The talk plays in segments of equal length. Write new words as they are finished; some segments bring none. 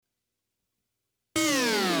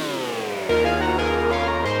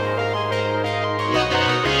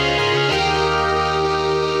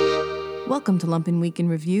Welcome to Lumpen Week in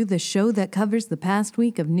Review, the show that covers the past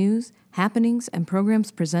week of news, happenings, and programs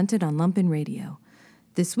presented on Lumpen Radio.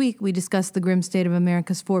 This week, we discussed the grim state of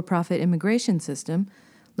America's for-profit immigration system,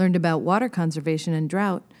 learned about water conservation and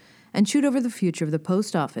drought, and chewed over the future of the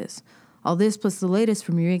post office. All this plus the latest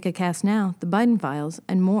from Eureka Cast Now, the Biden Files,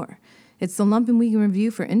 and more. It's the Lumpen Week in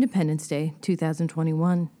Review for Independence Day,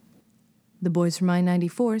 2021. The boys from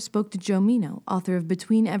I-94 spoke to Joe Mino, author of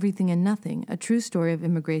Between Everything and Nothing, a true story of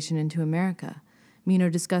immigration into America. Mino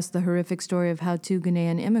discussed the horrific story of how two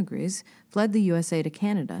Ghanaian immigrants fled the USA to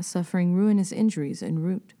Canada, suffering ruinous injuries en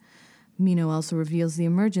route. Mino also reveals the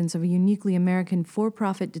emergence of a uniquely American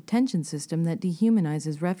for-profit detention system that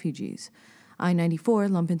dehumanizes refugees. I-94,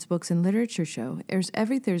 Lumpen's Books and Literature Show, airs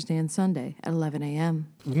every Thursday and Sunday at 11 a.m.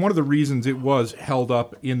 One of the reasons it was held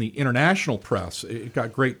up in the international press, it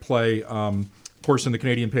got great play, of course, in the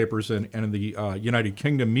Canadian papers and in the United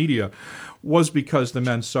Kingdom media, was because the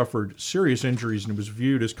men suffered serious injuries, and it was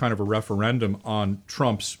viewed as kind of a referendum on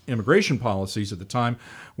Trump's immigration policies at the time,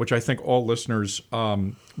 which I think all listeners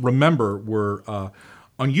remember were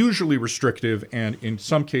unusually restrictive, and in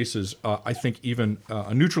some cases, I think even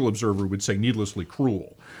a neutral observer would say needlessly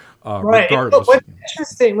cruel. Right. Regardless.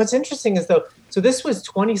 What's interesting is, though, so this was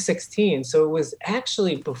 2016, so it was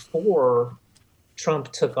actually before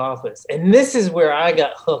Trump took office. And this is where I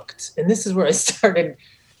got hooked. And this is where I started,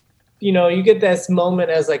 you get this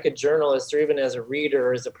moment as like a journalist or even as a reader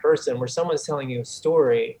or as a person where someone's telling you a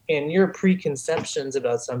story and your preconceptions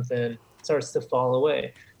about something starts to fall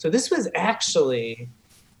away. So this was actually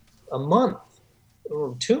a month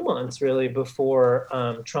or 2 months really before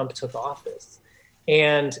Trump took office.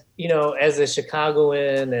 And, as a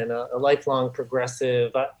Chicagoan and a lifelong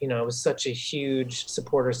progressive, I was such a huge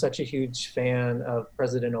supporter, such a huge fan of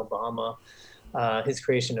President Obama, his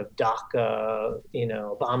creation of DACA,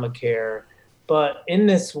 Obamacare. But in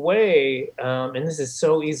this way, and this is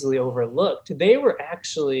so easily overlooked, they were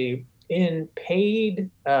actually in paid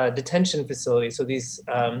detention facilities. So these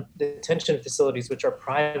detention facilities, which are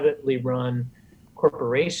privately run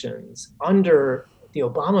corporations under the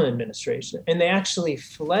Obama administration. And they actually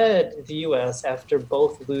fled the U.S. after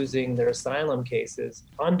both losing their asylum cases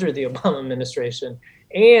under the Obama administration.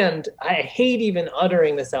 And I hate even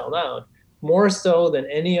uttering this out loud, more so than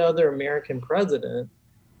any other American president,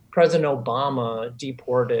 President Obama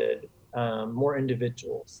deported more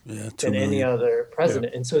individuals than any other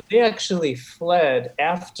president. Yeah. And so they actually fled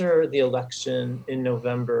after the election in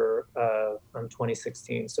November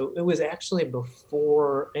 2016. So it was actually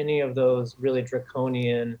before any of those really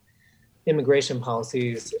draconian immigration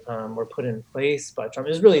policies were put in place by Trump.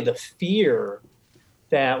 It was really the fear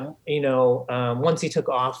that, once he took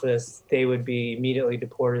office, they would be immediately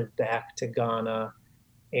deported back to Ghana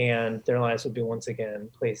and their lives would be once again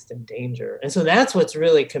placed in danger. And so that's what's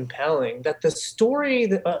really compelling, that the story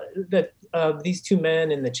that these two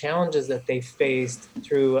men and the challenges that they faced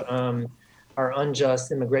through our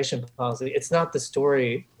unjust immigration policy, it's not the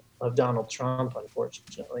story of Donald Trump,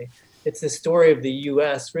 unfortunately. It's the story of the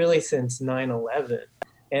U.S. really since 9/11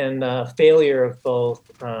 and the failure of both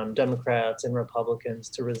Democrats and Republicans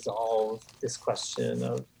to resolve this question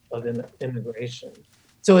of immigration.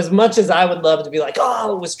 So as much as I would love to be like,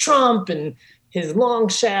 oh, it was Trump and his long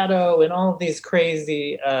shadow and all of these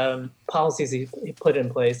crazy policies he put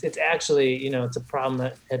in place, it's actually, it's a problem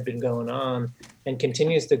that had been going on and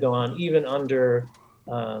continues to go on even under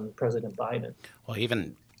President Biden. Well,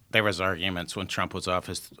 even there was arguments when Trump was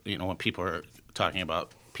office, when people were talking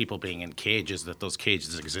about people being in cages, that those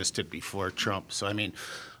cages existed before Trump. So, I mean,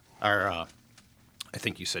 I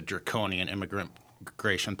think you said draconian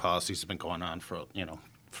immigration policies have been going on for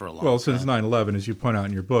a long time. Well, since 9/11, as you point out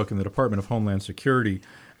in your book, and the Department of Homeland Security,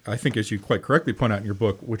 I think as you quite correctly point out in your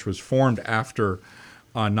book, which was formed after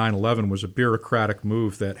 9/11, was a bureaucratic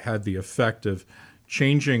move that had the effect of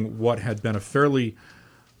changing what had been a fairly,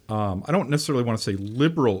 I don't necessarily want to say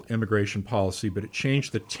liberal immigration policy, but it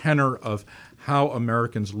changed the tenor of how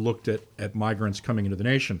Americans looked at migrants coming into the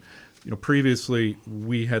nation. Previously,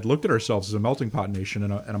 we had looked at ourselves as a melting pot nation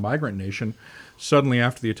and a migrant nation. Suddenly,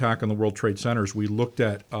 after the attack on the World Trade Centers, we looked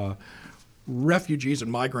at refugees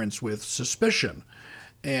and migrants with suspicion.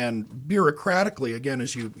 And bureaucratically, again,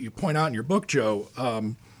 as you point out in your book, Joe,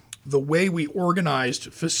 the way we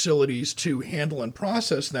organized facilities to handle and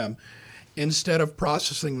process them, instead of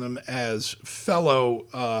processing them as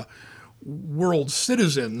fellow world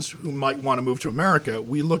citizens who might want to move to America,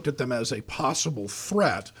 we looked at them as a possible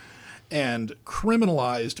threat and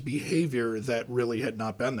criminalized behavior that really had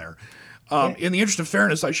not been there. In the interest of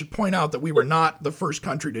fairness, I should point out that we were not the first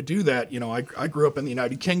country to do that. I grew up in the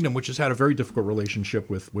United Kingdom, which has had a very difficult relationship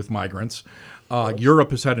with migrants.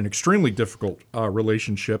 Europe has had an extremely difficult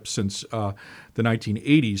relationship since the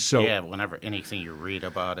 1980s. So yeah, whenever anything you read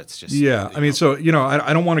about, it's just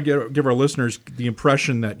I don't want to give our listeners the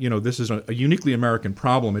impression that this is a uniquely American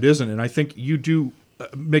problem. It isn't, and I think you do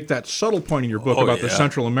make that subtle point in your book about the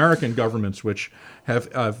Central American governments, which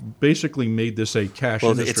have basically made this a cash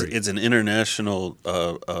industry. It's an international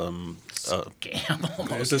scam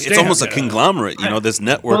almost. It's almost a conglomerate, this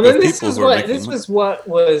network of people who are making this was what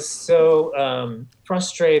was so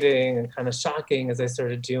frustrating and kind of shocking as I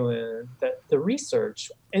started doing the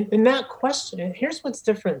research. And that question, here's what's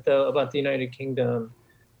different, though, about the United Kingdom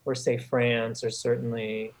or, say, France or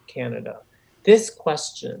certainly Canada. This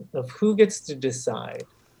question of who gets to decide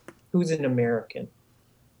who's an American,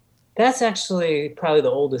 that's actually probably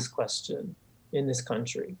the oldest question in this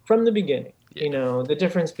country from the beginning. Yeah. The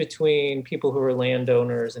difference between people who are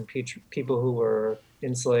landowners and people who were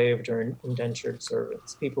enslaved or indentured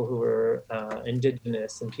servants, people who were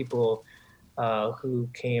indigenous and people who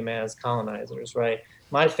came as colonizers, right?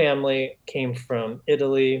 My family came from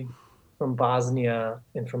Italy, from Bosnia,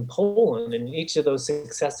 and from Poland. And each of those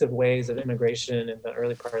successive waves of immigration in the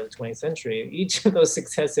early part of the 20th century, each of those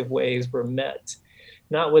successive waves were met,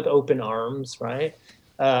 not with open arms, right?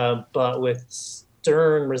 But with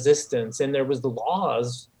stern resistance. And there was the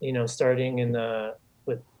laws, starting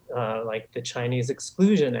with the Chinese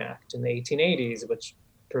Exclusion Act in the 1880s, which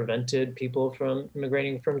prevented people from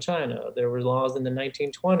immigrating from China. There were laws in the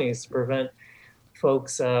 1920s to prevent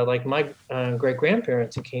folks like my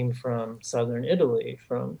great-grandparents who came from southern Italy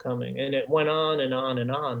from coming. And it went on and on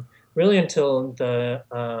and on, really until the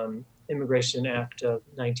Immigration Act of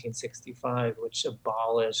 1965, which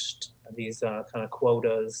abolished these kind of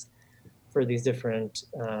quotas for these different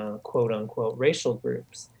quote-unquote racial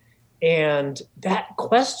groups. And that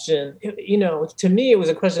question, to me, it was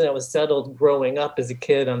a question that was settled growing up as a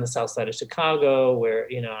kid on the south side of Chicago, where,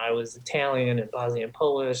 I was Italian and Bosnian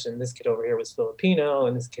Polish, and this kid over here was Filipino,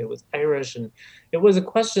 and this kid was Irish. And it was a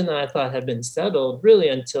question that I thought had been settled really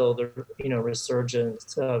until the,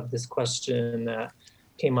 resurgence of this question that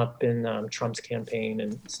came up in Trump's campaign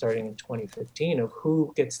and starting in 2015 of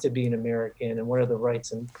who gets to be an American and what are the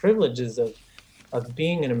rights and privileges of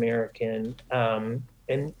being an American.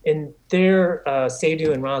 And their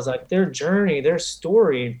Seydou and Razak, their journey, their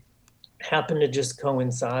story happened to just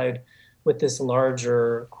coincide with this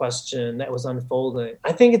larger question that was unfolding.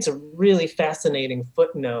 I think it's a really fascinating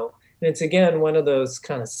footnote. And it's, again, one of those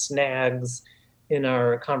kind of snags in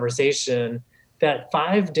our conversation that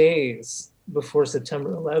 5 days before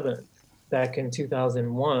September 11th, back in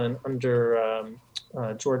 2001, under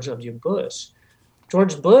George W. Bush,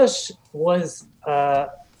 George Bush was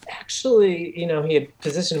actually, he had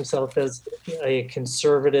positioned himself as a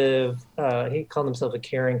conservative. He called himself a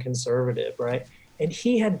caring conservative, right? And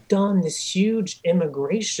he had done this huge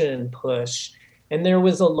immigration push. And there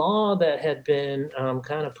was a law that had been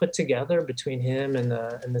kind of put together between him and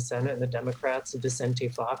the Senate and the Democrats of Vicente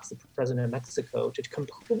Fox, the president of Mexico, to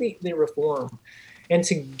completely reform and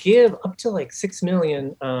to give up to like 6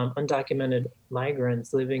 million undocumented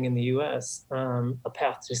migrants living in the U.S. A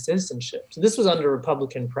path to citizenship. So this was under a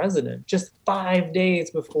Republican president, just 5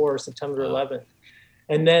 days before September 11th.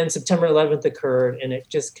 And then September 11th occurred, and it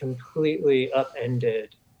just completely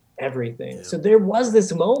upended everything. Yeah. So there was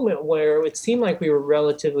this moment where it seemed like we were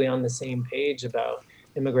relatively on the same page about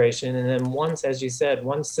immigration. And then once, as you said,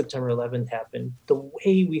 once September 11th happened, the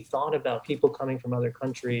way we thought about people coming from other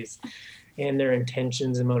countries and their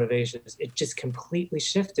intentions and motivations, it just completely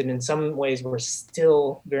shifted. In some ways, we're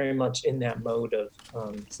still very much in that mode of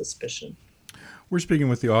suspicion. We're speaking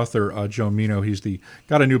with the author, Joe Meno. He's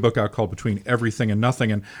got a new book out called Between Everything and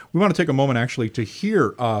Nothing. And we want to take a moment, actually, to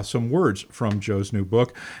hear some words from Joe's new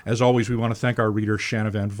book. As always, we want to thank our reader,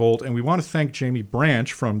 Shanna Van Volt. And we want to thank Jamie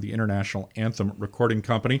Branch from the International Anthem Recording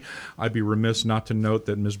Company. I'd be remiss not to note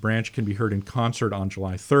that Ms. Branch can be heard in concert on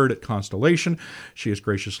July 3rd at Constellation. She has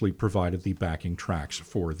graciously provided the backing tracks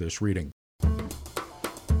for this reading.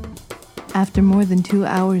 After more than 2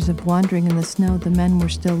 hours of wandering in the snow, the men were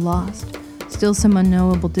still lost. Still some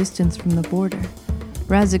unknowable distance from the border.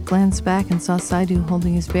 Razak glanced back and saw Seydou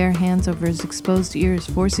holding his bare hands over his exposed ears,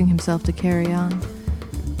 forcing himself to carry on.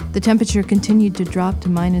 The temperature continued to drop to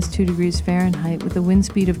 -2 degrees Fahrenheit with a wind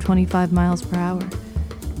speed of 25 miles per hour.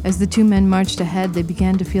 As the two men marched ahead, they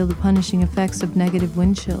began to feel the punishing effects of negative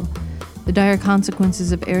wind chill, the dire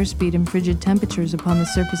consequences of airspeed and frigid temperatures upon the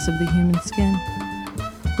surface of the human skin.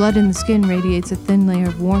 Blood in the skin radiates a thin layer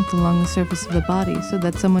of warmth along the surface of the body so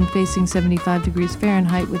that someone facing 75 degrees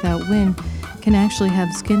Fahrenheit without wind can actually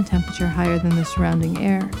have skin temperature higher than the surrounding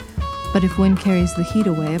air. But if wind carries the heat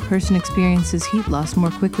away, a person experiences heat loss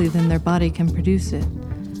more quickly than their body can produce it.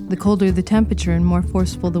 The colder the temperature and more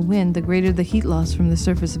forceful the wind, the greater the heat loss from the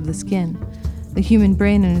surface of the skin. The human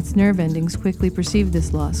brain and its nerve endings quickly perceive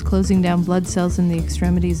this loss, closing down blood cells in the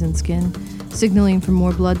extremities and skin, signaling for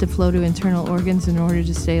more blood to flow to internal organs in order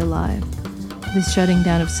to stay alive. This shutting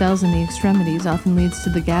down of cells in the extremities often leads to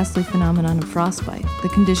the ghastly phenomenon of frostbite, the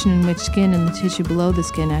condition in which skin and the tissue below the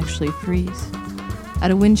skin actually freeze.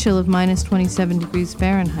 At a wind chill of minus 27 degrees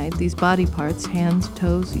Fahrenheit, these body parts, hands,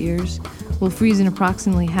 toes, ears, will freeze in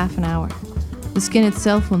approximately half an hour. The skin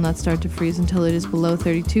itself will not start to freeze until it is below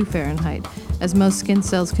 32 Fahrenheit, as most skin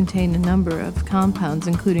cells contain a number of compounds,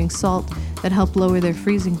 including salt, that help lower their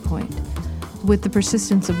freezing point. With the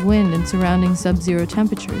persistence of wind and surrounding sub-zero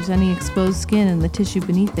temperatures, any exposed skin and the tissue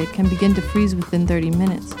beneath it can begin to freeze within 30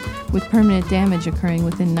 minutes, with permanent damage occurring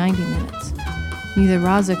within 90 minutes. Neither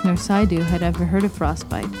Razak nor Saidu had ever heard of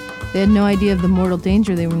frostbite. They had no idea of the mortal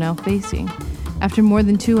danger they were now facing. After more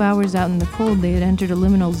than 2 hours out in the cold, they had entered a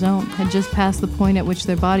liminal zone, had just passed the point at which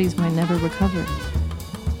their bodies might never recover.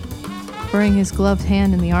 Burying his gloved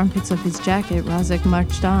hand in the armpits of his jacket, Razak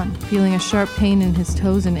marched on, feeling a sharp pain in his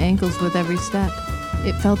toes and ankles with every step.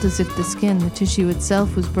 It felt as if the skin, the tissue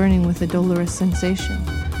itself, was burning with a dolorous sensation.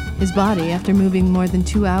 His body, after moving more than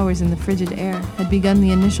 2 hours in the frigid air, had begun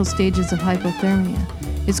the initial stages of hypothermia,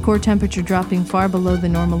 his core temperature dropping far below the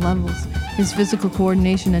normal levels, his physical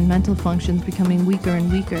coordination and mental functions becoming weaker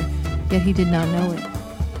and weaker, yet he did not know it.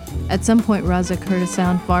 At some point, Razak heard a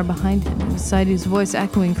sound far behind him. It was Saidu's voice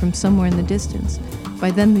echoing from somewhere in the distance.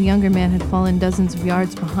 By then, the younger man had fallen dozens of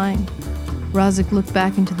yards behind. Razak looked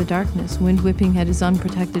back into the darkness, wind whipping at his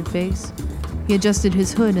unprotected face. He adjusted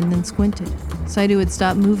his hood and then squinted. Saidu had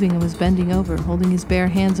stopped moving and was bending over, holding his bare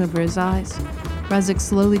hands over his eyes. Razak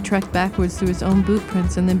slowly trekked backwards through his own boot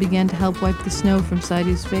prints and then began to help wipe the snow from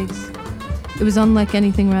Saidu's face. It was unlike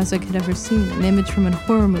anything Razak had ever seen, an image from a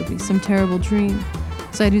horror movie, some terrible dream.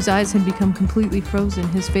 Saidu's eyes had become completely frozen,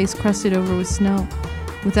 his face crusted over with snow.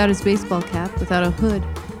 Without his baseball cap, without a hood,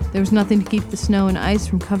 there was nothing to keep the snow and ice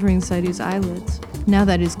from covering Saidu's eyelids. Now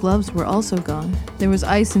that his gloves were also gone, there was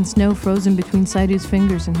ice and snow frozen between Saidu's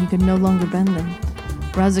fingers and he could no longer bend them.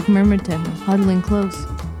 Razak murmured to him, huddling close.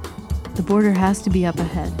 "The border has to be up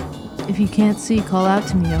ahead. If you can't see, call out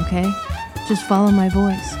to me, okay? Just follow my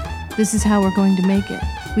voice. This is how we're going to make it.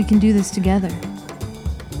 We can do this together."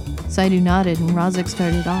 Saidu nodded and Razak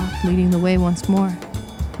started off, leading the way once more.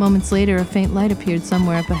 Moments later, a faint light appeared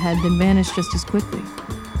somewhere up ahead, then vanished just as quickly.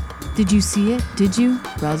 "Did you see it? Did you?"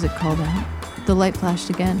 Razak called out. The light flashed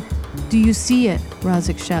again. "Do you see it?"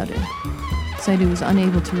 Razak shouted. Saidu was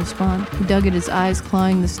unable to respond. He dug at his eyes,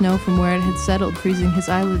 clawing the snow from where it had settled, freezing his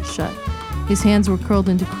eyelids shut. His hands were curled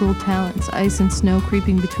into cruel talons, ice and snow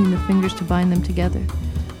creeping between the fingers to bind them together.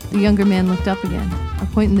 The younger man looked up again. A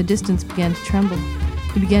point in the distance began to tremble.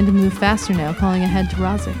 He began to move faster now, calling ahead to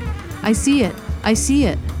Razak. "I see it! I see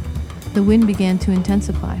it!" The wind began to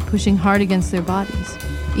intensify, pushing hard against their bodies.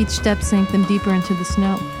 Each step sank them deeper into the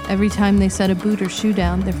snow. Every time they set a boot or shoe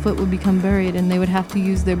down, their foot would become buried and they would have to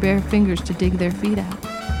use their bare fingers to dig their feet out.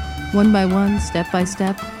 One by one, step by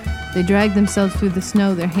step, they dragged themselves through the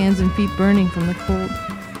snow, their hands and feet burning from the cold.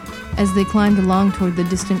 As they climbed along toward the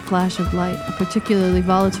distant flash of light, a particularly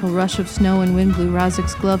volatile rush of snow and wind blew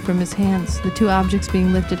Razak's glove from his hands, the two objects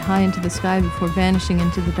being lifted high into the sky before vanishing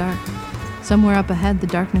into the dark. Somewhere up ahead, the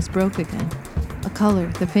darkness broke again. A color,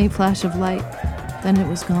 the faint flash of light, then it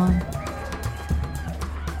was gone.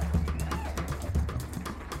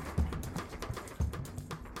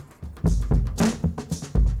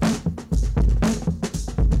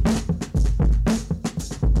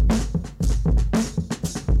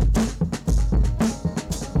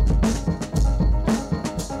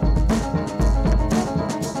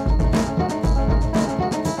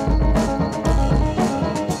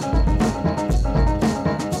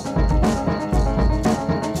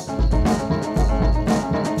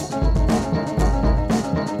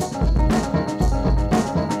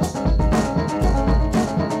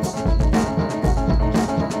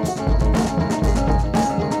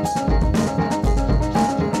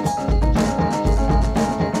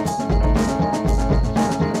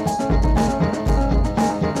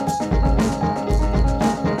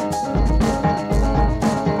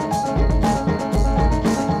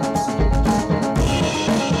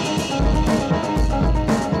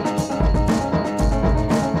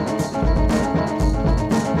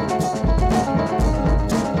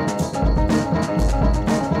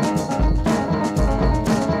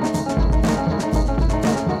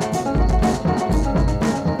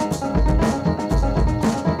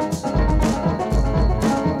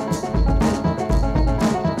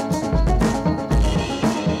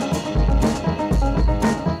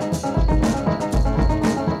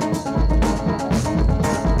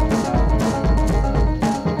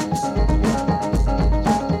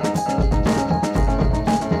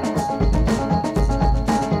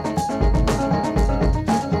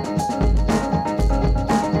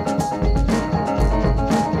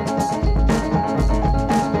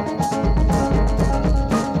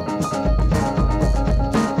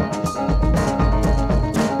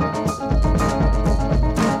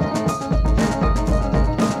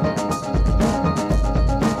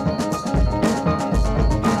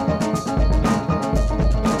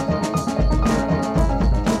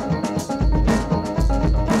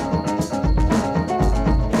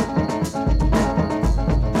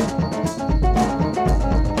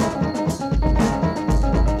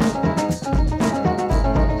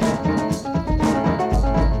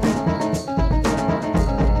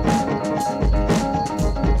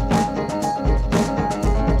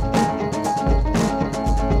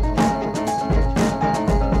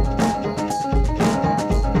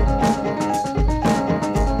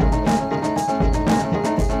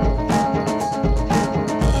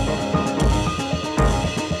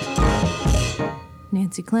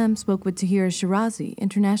 Nancy Clem spoke with Tahira Shirazi,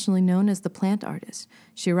 internationally known as the plant artist.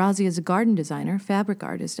 Shirazi is a garden designer, fabric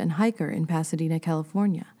artist, and hiker in Pasadena,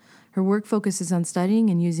 California. Her work focuses on studying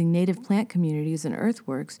and using native plant communities and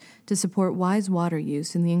earthworks to support wise water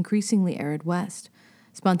use in the increasingly arid West.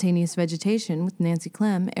 Spontaneous Vegetation with Nancy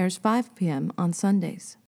Clem airs 5 p.m. on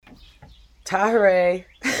Sundays. Tahira,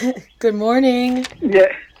 good morning.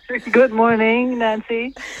 Yeah, good morning,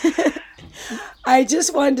 Nancy. I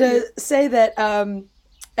just wanted to say that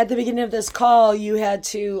at the beginning of this call, you had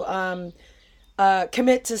to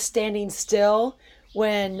commit to standing still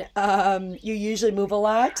when you usually move a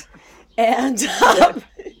lot. And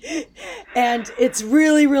and it's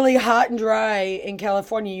really, really hot and dry in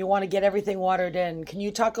California. You want to get everything watered in. Can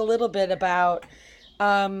you talk a little bit about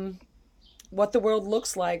what the world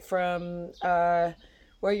looks like from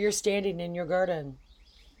where you're standing in your garden?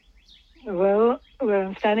 Well, where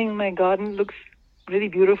I'm standing in my garden looks really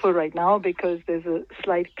beautiful right now because there's a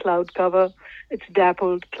slight cloud cover. It's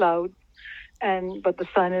dappled cloud, but the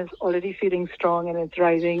sun is already feeling strong and it's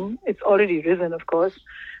rising. It's already risen, of course.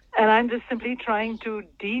 And I'm just simply trying to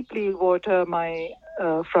deeply water my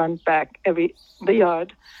front, back, the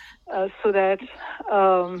yard, so that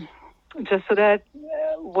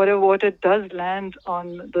whatever water does land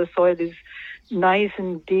on the soil is nice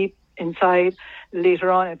and deep inside.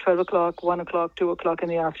 Later on at 12 o'clock, 1 o'clock, 2 o'clock in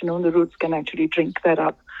the afternoon, the roots can actually drink that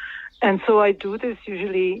up. And so I do this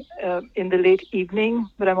usually in the late evening,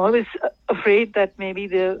 but I'm always afraid that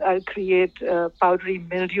maybe I'll create powdery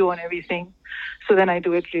mildew on everything. So then I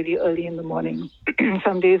do it really early in the morning.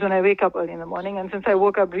 Some days when I wake up early in the morning, and since I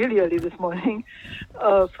woke up really early this morning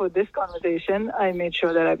for this conversation, I made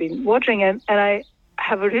sure that I've been watering it. And I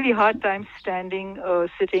have a really hard time standing,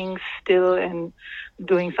 sitting still and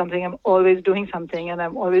doing something. I'm always doing something and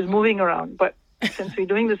I'm always moving around. But since we're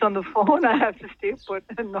doing this on the phone, I have to stay put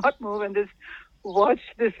and not move and just watch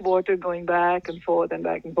this water going back and forth and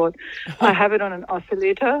back and forth. I have it on an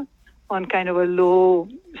oscillator on kind of a low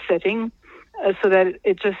setting so that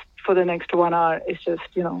it just, for the next 1 hour, it's just,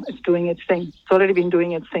 it's doing its thing. It's already been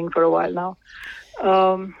doing its thing for a while now.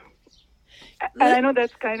 And I know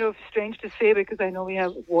that's kind of strange to say because I know we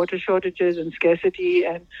have water shortages and scarcity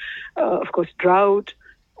and, of course, drought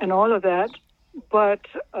and all of that. But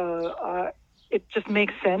it just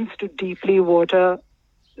makes sense to deeply water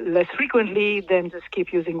less frequently than just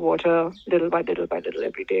keep using water little by little by little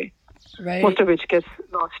every day. Right. Most of which gets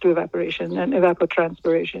lost to evaporation and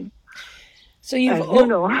evapotranspiration. So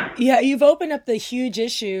you've opened up the huge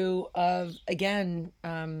issue of, again,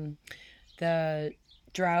 the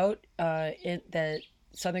drought that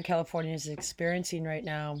Southern California is experiencing right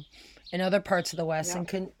now in other parts of the West. Yeah. And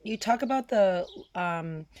can you talk about a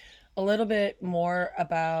little bit more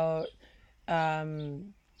about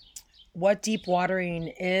what deep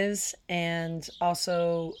watering is and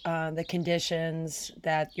also the conditions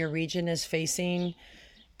that your region is facing,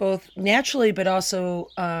 both naturally, but also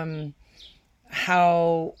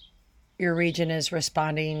how your region is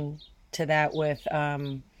responding to that with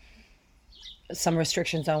some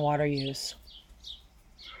restrictions on water use?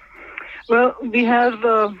 Well, we have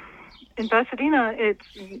in Pasadena, it's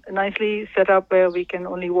nicely set up where we can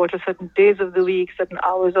only water certain days of the week, certain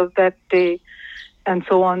hours of that day, and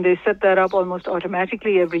so on. They set that up almost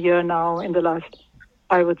automatically every year now in the last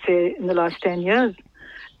 10 years.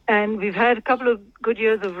 And we've had a couple of good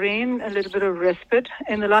years of rain, a little bit of respite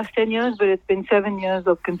in the last 10 years, but it's been 7 years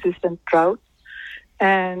of consistent drought.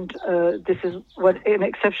 And this is an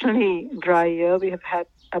exceptionally dry year. We have had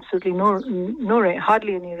absolutely no rain,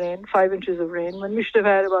 hardly any rain, 5 inches of rain, when we should have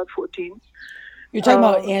had about 14. You're talking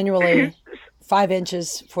about annually 5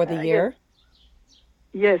 inches for the year?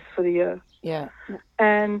 Yes, for the year. Yeah.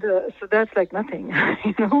 And so that's like nothing,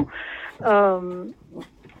 and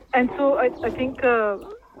so I think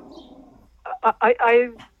I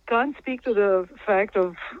can't speak to the fact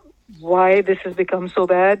of why this has become so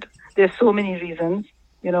bad. There's so many reasons,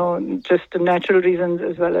 just the natural reasons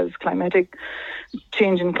as well as climatic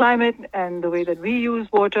change in climate and the way that we use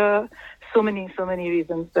water. So many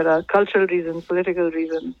reasons. There are cultural reasons, political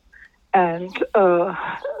reasons, and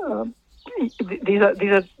these are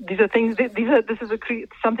things. This is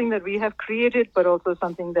something that we have created, but also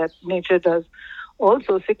something that nature does,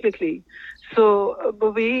 also cyclically. So,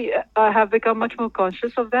 but we have become much more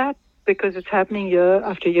conscious of that because it's happening year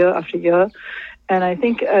after year after year. And I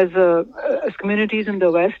think as communities in the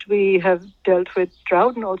West, we have dealt with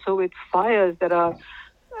drought and also with fires that are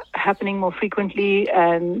happening more frequently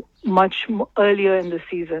and much earlier in the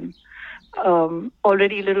season.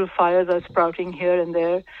 Already little fires are sprouting here and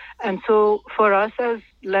there. And so for us as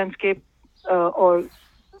landscape or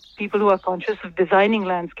people who are conscious of designing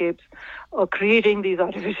landscapes or creating these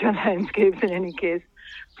artificial landscapes in any case,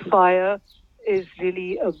 fire is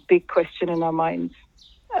really a big question in our minds.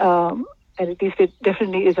 And at least it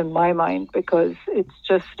definitely is in my mind, because it's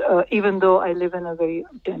just, even though I live in a very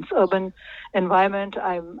dense urban environment,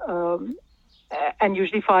 and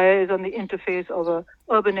usually fire is on the interface of a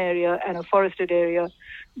urban area and a forested area,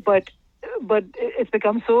 but it's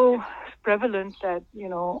become so prevalent that,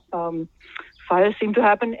 fires seem to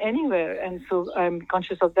happen anywhere. And so I'm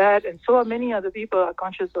conscious of that. And so are many other people are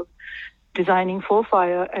conscious of designing for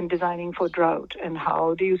fire and designing for drought. And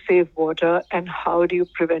how do you save water, and how do you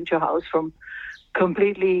prevent your house from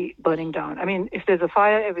completely burning down? I mean, if there's a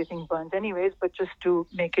fire, everything burns anyways, but just to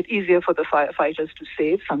make it easier for the firefighters to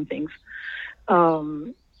save some things,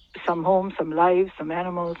 some homes, some lives, some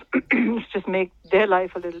animals, just make their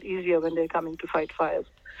life a little easier when they're coming to fight fires.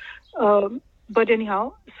 But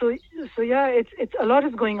anyhow, so yeah, it's a lot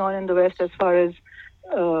is going on in the West as far as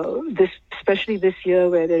this, especially this year,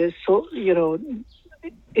 where there is so,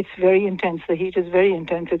 it's very intense. The heat is very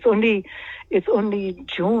intense. It's only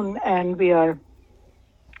June, and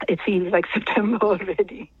it feels like September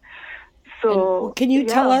already. So and can you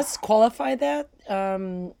tell us, qualify that?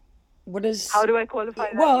 What is? How do I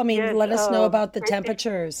qualify that? Well, I mean, yes, let us know about the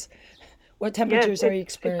temperatures. What temperatures are you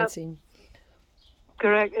experiencing?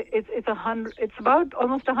 Correct. It's 100. It's about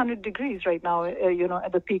almost 100 degrees right now.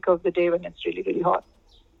 At the peak of the day when it's really, really hot.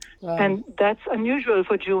 Wow. And that's unusual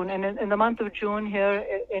for June. And in the month of June here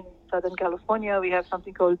in Southern California, we have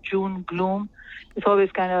something called June gloom. It's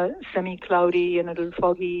always kind of semi-cloudy and a little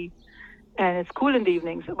foggy, and it's cool in the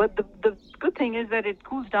evenings. But the good thing is that it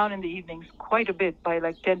cools down in the evenings quite a bit, by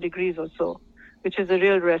like 10 degrees or so, which is a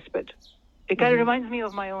real respite. It kind of reminds me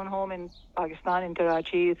of my own home in Pakistan, in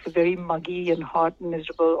Karachi. It's very muggy and hot and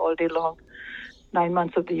miserable all day long, 9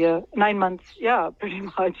 months of the year. 9 months, yeah, pretty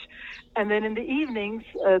much. And then in the evenings,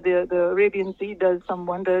 the Arabian Sea does some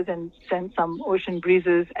wonders and sends some ocean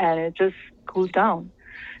breezes, and it just cools down.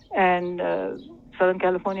 And Southern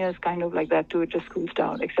California is kind of like that too. It just cools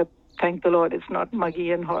down, except, thank the Lord, it's not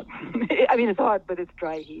muggy and hot. I mean, it's hot, but it's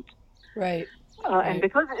dry heat. Right. And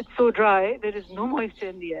because it's so dry, there is no moisture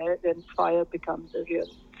in the air, then fire becomes a real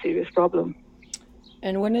serious problem.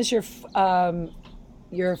 And when is your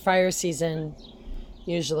fire season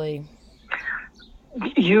usually?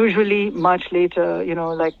 Usually much later,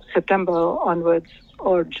 like September onwards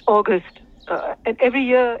or August. And every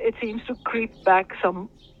year it seems to creep back some,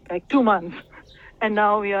 like 2 months. And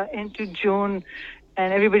now we are into June,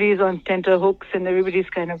 and everybody's on tenterhooks, and everybody's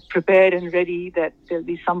kind of prepared and ready that there'll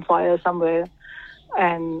be some fire somewhere.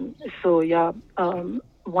 And so, yeah,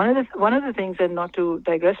 one of the things, and not to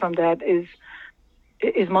digress from that, is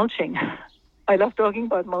mulching. I love talking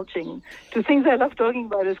about mulching. Two things I love talking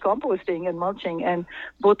about is composting and mulching, and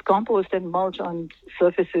both compost and mulch on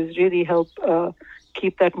surfaces really help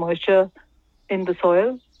keep that moisture in the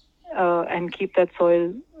soil and keep that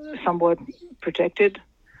soil somewhat protected,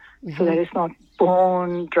 so that it's not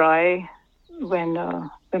bone dry when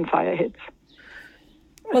fire hits.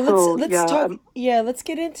 Well, let's talk. Let's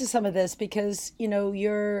get into some of this, because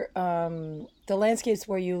your the landscapes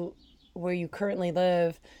where you currently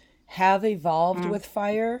live have evolved with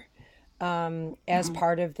fire as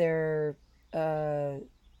part of their.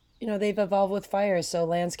 They've evolved with fire. So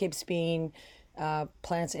landscapes being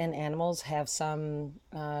plants and animals have some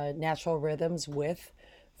natural rhythms with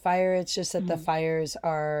fire. It's just that the fires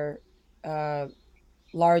are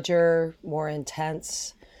larger, more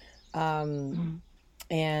intense.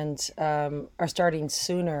 And are starting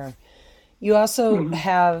sooner. You also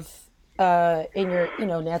have in your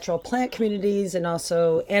natural plant communities, and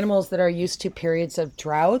also animals that are used to periods of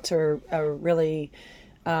drought or really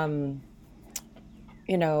where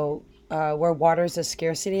water's a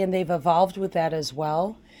scarcity, and they've evolved with that as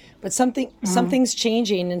well. But something's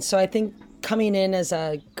changing, and so I think coming in as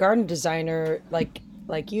a garden designer like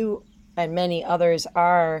you and many others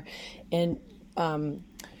are, in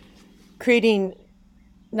creating,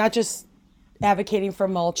 not just advocating for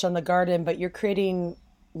mulch on the garden, but you're creating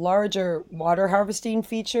larger water harvesting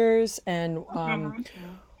features and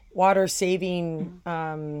water saving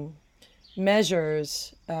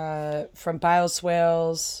measures, from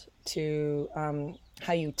bioswales to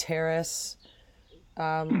how you terrace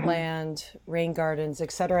land, rain gardens,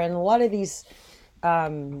 etc. And a lot of these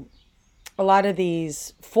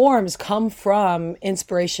forms come from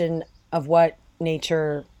inspiration of what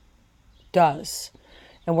nature does,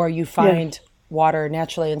 and where you find water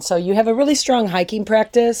naturally. And so you have a really strong hiking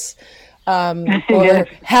practice, or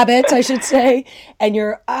habit, I should say, and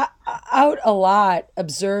you're out a lot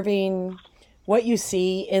observing what you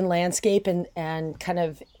see in landscape and kind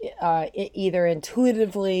of either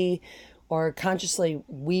intuitively or consciously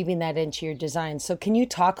weaving that into your design. So can you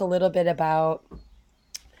talk a little bit about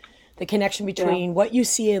the connection between what you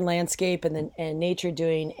see in landscape and nature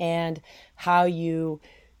doing, and how you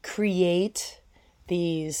create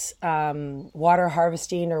these water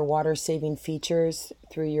harvesting or water saving features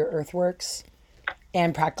through your earthworks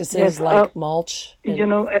and practices like mulch?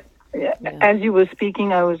 As you were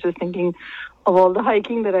speaking, I was just thinking of all the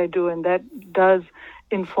hiking that I do, and that does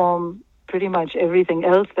inform pretty much everything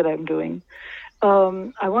else that I'm doing.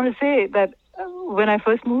 I want to say that when I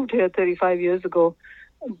first moved here 35 years ago,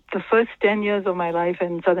 the first 10 years of my life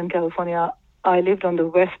in Southern California, I lived on the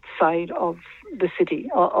west side of the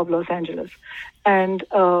city of Los Angeles. And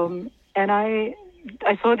I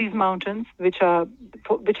saw these mountains, which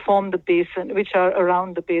form the basin, which are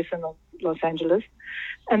around the basin of Los Angeles.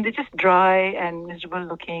 And they're just dry and miserable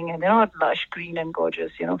looking, and they're not lush, green, and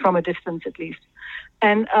gorgeous, from a distance at least.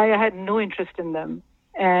 And I had no interest in them.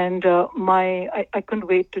 And I couldn't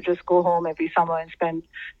wait to just go home every summer and spend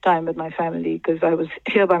time with my family because I was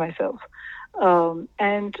here by myself.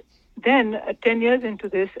 And then 10 years into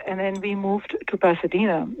this, and then we moved to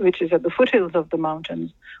Pasadena, which is at the foothills of the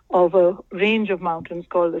mountains, of a range of mountains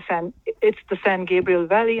called it's the San Gabriel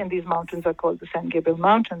Valley, and these mountains are called the San Gabriel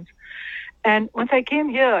Mountains. And once I came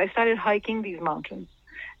here, I started hiking these mountains.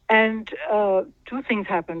 And two things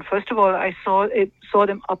happened. First of all, I saw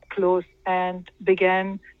them up close and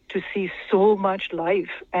began to see so much life.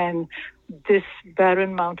 And this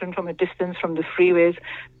barren mountain from a distance from the freeways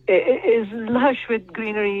is lush with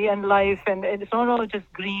greenery and life. And it's not all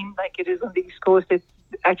just green like it is on the East Coast. It's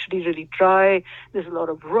actually really dry. There's a lot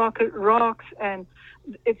of rocks, and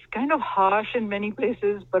it's kind of harsh in many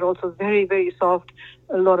places, but also very, very soft.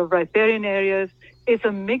 A lot of riparian areas. It's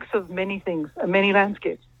a mix of many things, many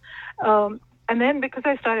landscapes. And then because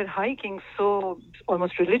I started hiking so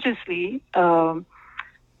almost religiously,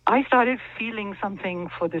 I started feeling something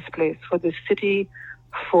for this place, for this city,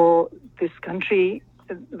 for this country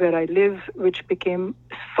where I live, which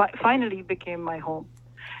finally became my home.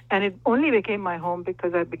 And it only became my home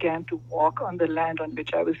because I began to walk on the land on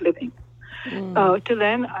which I was living. Till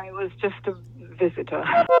then, I was just a visitor.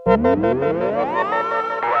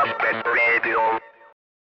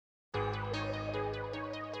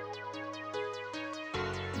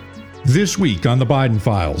 This week on the Biden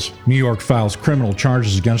Files, New York files criminal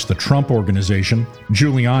charges against the Trump Organization,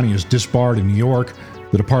 Giuliani is disbarred in New York,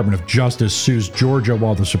 the Department of Justice sues Georgia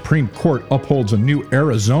while the Supreme Court upholds a new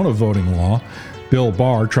Arizona voting law, Bill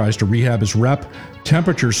Barr tries to rehab his rep,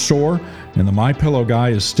 temperatures soar, and the MyPillow guy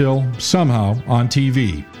is still, somehow, on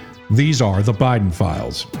TV. These are the Biden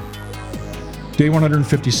Files. Day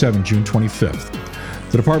 157, June 25th.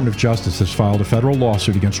 The Department of Justice has filed a federal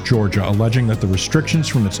lawsuit against Georgia alleging that the restrictions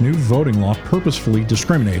from its new voting law purposefully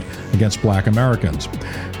discriminate against black Americans.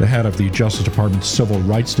 The head of the Justice Department's Civil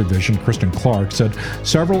Rights Division, Kristen Clark, said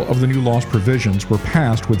several of the new law's provisions were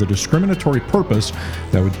passed with a discriminatory purpose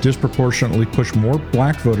that would disproportionately push more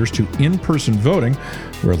black voters to in-person voting,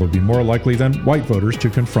 where they'll be more likely than white voters to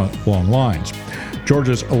confront long lines.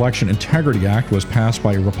 Georgia's Election Integrity Act was passed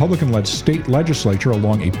by a Republican-led state legislature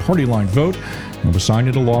along a party-line vote and was signed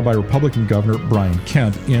into law by Republican Governor Brian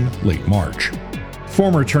Kemp in late March.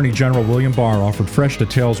 Former Attorney General William Barr offered fresh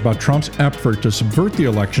details about Trump's effort to subvert the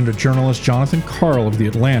election to journalist Jonathan Karl of The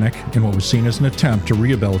Atlantic in what was seen as an attempt to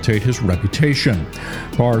rehabilitate his reputation.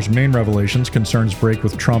 Barr's main revelations concerns break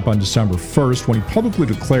with Trump on December 1st when he publicly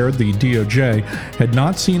declared the DOJ had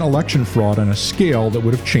not seen election fraud on a scale that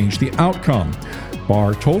would have changed the outcome.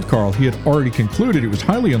 Barr told Karl he had already concluded it was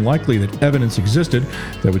highly unlikely that evidence existed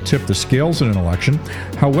that would tip the scales in an election.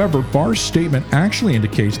 However, Barr's statement actually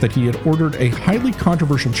indicates that he had ordered a highly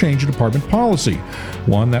controversial change in department policy,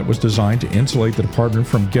 one that was designed to insulate the department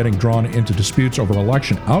from getting drawn into disputes over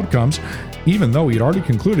election outcomes, even though he had already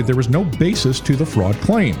concluded there was no basis to the fraud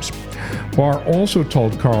claims. Barr also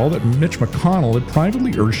told Karl that Mitch McConnell had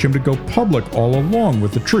privately urged him to go public all along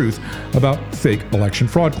with the truth about fake election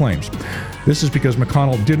fraud claims. This is because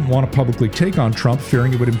McConnell didn't want to publicly take on Trump,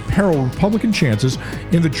 fearing it would imperil Republican chances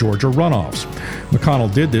in the Georgia runoffs.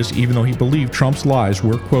 McConnell did this even though he believed Trump's lies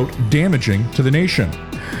were, quote, damaging to the nation.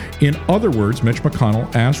 In other words, Mitch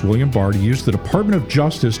McConnell asked William Barr to use the Department of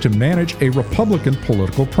Justice to manage a Republican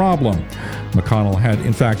political problem. McConnell had,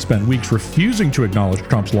 in fact, spent weeks refusing to acknowledge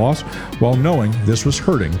Trump's loss while knowing this was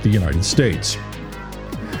hurting the United States.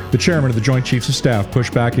 The chairman of the Joint Chiefs of Staff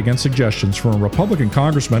pushed back against suggestions from a Republican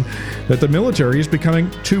congressman that the military is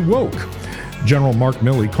becoming too woke. General Mark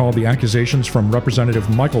Milley called the accusations from Representative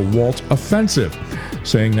Michael Waltz offensive,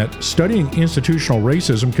 saying that studying institutional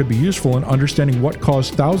racism could be useful in understanding what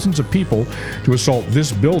caused thousands of people to assault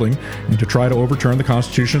this building and to try to overturn the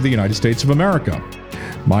Constitution of the United States of America.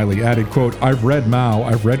 Milley added, quote, "I've read Mao,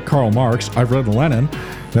 I've read Karl Marx, I've read Lenin.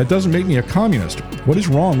 That doesn't make me a communist. What is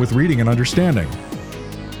wrong with reading and understanding?"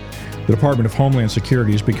 The Department of Homeland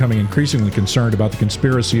Security is becoming increasingly concerned about the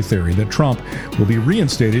conspiracy theory that Trump will be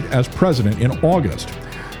reinstated as president in August.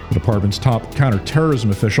 The department's top counterterrorism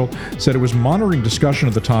official said it was monitoring discussion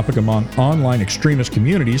of the topic among online extremist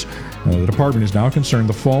communities. The department is now concerned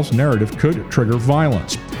the false narrative could trigger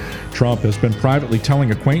violence. Trump has been privately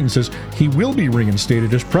telling acquaintances he will be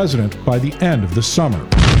reinstated as president by the end of the summer.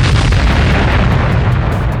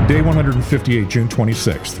 Day 158, June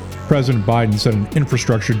 26th. President Biden said an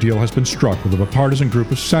infrastructure deal has been struck with a bipartisan group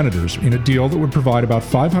of senators in a deal that would provide about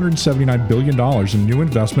 $579 billion in new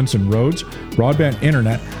investments in roads, broadband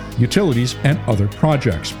internet, utilities, and other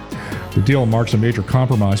projects. The deal marks a major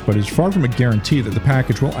compromise, but is far from a guarantee that the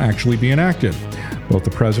package will actually be enacted. Both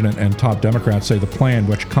the president and top Democrats say the plan,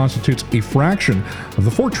 which constitutes a fraction of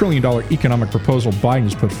the $4 trillion economic proposal Biden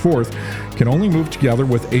has put forth, can only move together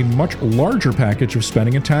with a much larger package of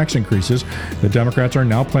spending and tax increases that Democrats are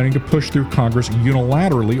now planning to push through Congress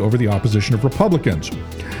unilaterally over the opposition of Republicans.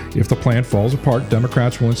 If the plan falls apart,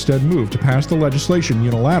 Democrats will instead move to pass the legislation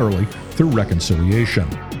unilaterally through reconciliation.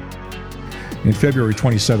 In February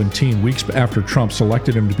 2017, weeks after Trump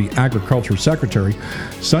selected him to be Agriculture Secretary,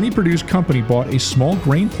 Sonny Perdue's company bought a small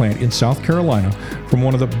grain plant in South Carolina from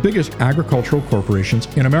one of the biggest agricultural corporations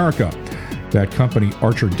in America. That company,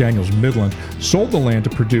 Archer Daniels Midland, sold the land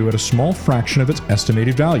to Perdue at a small fraction of its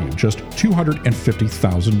estimated value, just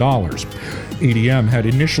 $250,000. ADM had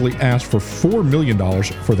initially asked for $4 million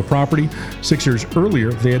for the property. 6 years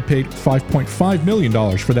earlier, they had paid $5.5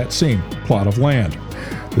 million for that same plot of land.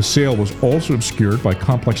 The sale was also obscured by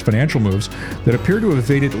complex financial moves that appear to have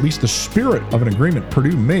evaded at least the spirit of an agreement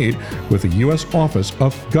Perdue made with the U.S. Office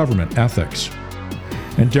of Government Ethics.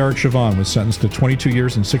 And Derek Chauvin was sentenced to 22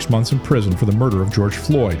 years and 6 months in prison for the murder of George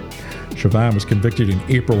Floyd. Chauvin was convicted in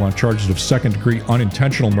April on charges of second-degree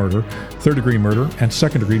unintentional murder, third-degree murder, and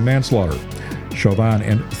second-degree manslaughter. Chauvin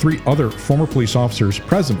and 3 other former police officers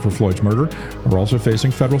present for Floyd's murder are also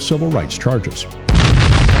facing federal civil rights charges.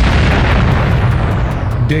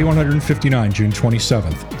 Day 159, June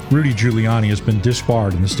 27th. Rudy Giuliani has been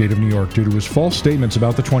disbarred in the state of New York due to his false statements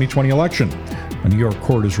about the 2020 election. A New York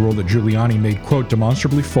court has ruled that Giuliani made, quote,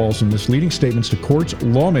 demonstrably false and misleading statements to courts,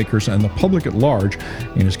 lawmakers, and the public at large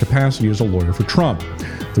in his capacity as a lawyer for Trump.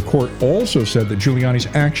 The court also said that Giuliani's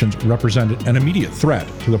actions represented an immediate threat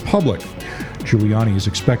to the public. Giuliani is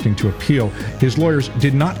expecting to appeal. His lawyers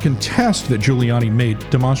did not contest that Giuliani made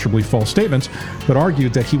demonstrably false statements, but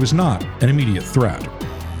argued that he was not an immediate threat.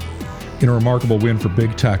 In a remarkable win for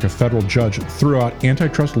big tech, a federal judge threw out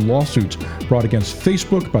antitrust lawsuits brought against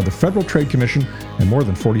Facebook by the Federal Trade Commission and more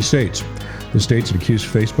than 40 states. The states had accused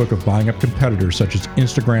Facebook of buying up competitors such as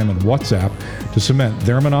Instagram and WhatsApp to cement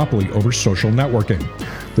their monopoly over social networking.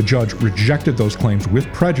 The judge rejected those claims with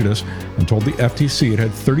prejudice and told the FTC it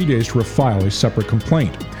had 30 days to refile a separate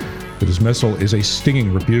complaint. The dismissal is a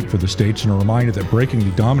stinging rebuke for the states and a reminder that breaking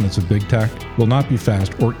the dominance of big tech will not be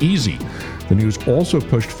fast or easy. The news also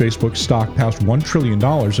pushed Facebook's stock past $1 trillion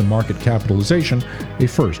in market capitalization, a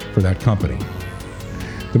first for that company.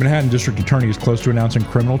 The Manhattan District Attorney is close to announcing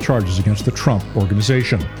criminal charges against the Trump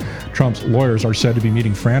Organization. Trump's lawyers are said to be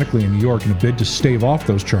meeting frantically in New York in a bid to stave off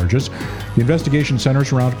those charges. The investigation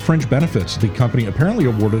centers around fringe benefits the company apparently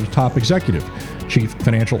awarded a top executive, Chief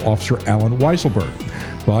Financial Officer Alan Weisselberg.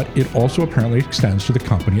 But it also apparently extends to the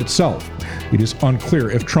company itself. It is unclear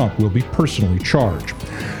if Trump will be personally charged.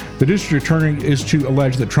 The district attorney is to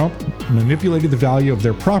allege that Trump manipulated the value of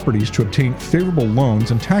their properties to obtain favorable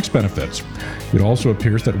loans and tax benefits. It also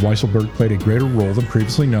appears that Weisselberg played a greater role than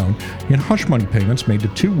previously known in hush money payments made to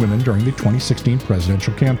 2 women during the 2016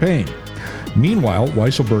 presidential campaign. Meanwhile,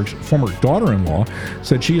 Weisselberg's former daughter-in-law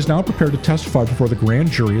said she is now prepared to testify before the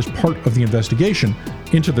grand jury as part of the investigation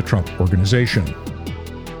into the Trump Organization.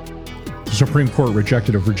 The Supreme Court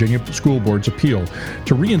rejected a Virginia school board's appeal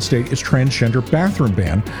to reinstate its transgender bathroom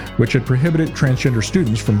ban, which had prohibited transgender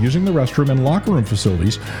students from using the restroom and locker room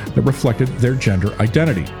facilities that reflected their gender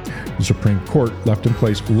identity. The Supreme Court left in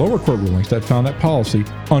place lower court rulings that found that policy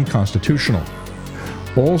unconstitutional.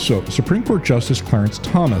 Also, Supreme Court Justice Clarence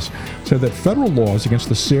Thomas said that federal laws against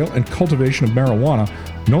the sale and cultivation of marijuana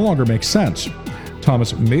no longer make sense.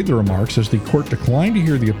 Thomas made the remarks as the court declined to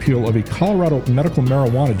hear the appeal of a Colorado medical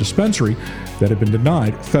marijuana dispensary that had been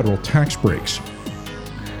denied federal tax breaks.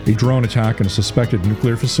 A A drone attack on a suspected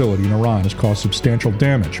nuclear facility in Iran has caused substantial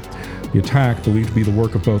damage. The attack, believed to be the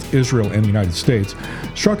work of both Israel and the United States,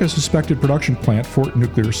 struck a suspected production plant for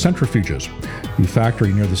nuclear centrifuges. The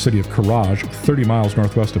factory near the city of Karaj, 30 miles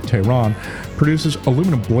northwest of Tehran, produces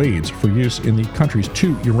aluminum blades for use in the country's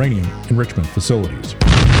 2 uranium enrichment facilities.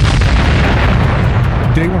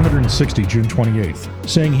 Day 160, June 28th.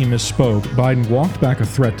 Saying he misspoke, Biden walked back a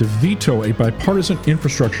threat to veto a bipartisan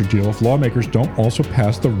infrastructure deal if lawmakers don't also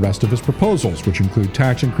pass the rest of his proposals, which include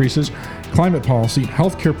tax increases, climate policy,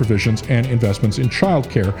 health care provisions, and investments in child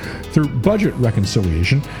care through budget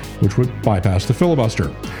reconciliation, which would bypass the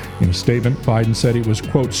filibuster. In a statement, Biden said it was,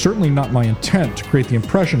 quote, certainly not my intent to create the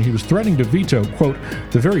impression he was threatening to veto, quote,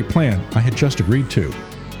 the very plan I had just agreed to.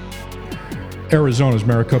 Arizona's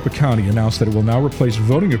Maricopa County announced that it will now replace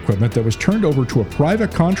voting equipment that was turned over to a private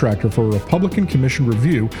contractor for a Republican Commission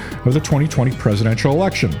review of the 2020 presidential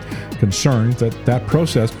election, concerned that that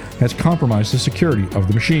process has compromised the security of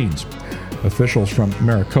the machines. Officials from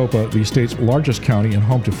Maricopa, the state's largest county and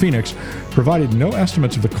home to Phoenix, provided no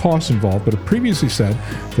estimates of the costs involved, but have previously said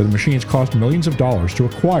that the machines cost millions of dollars to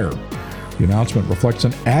acquire. The announcement reflects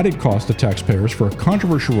an added cost to taxpayers for a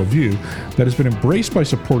controversial review that has been embraced by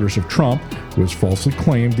supporters of Trump, who has falsely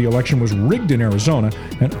claimed the election was rigged in Arizona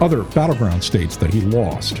and other battleground states that he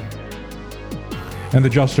lost. And the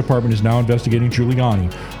Justice Department is now investigating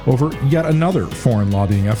Giuliani over yet another foreign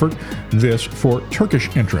lobbying effort, this for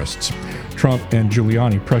Turkish interests. Trump and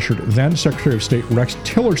Giuliani pressured then Secretary of State Rex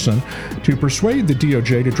Tillerson to persuade the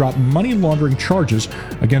DOJ to drop money laundering charges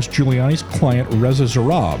against Giuliani's client Reza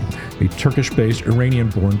Zarrab, a Turkish-based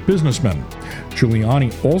Iranian-born businessman.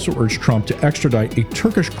 Giuliani also urged Trump to extradite a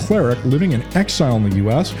Turkish cleric living in exile in the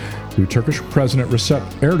U.S., who Turkish President Recep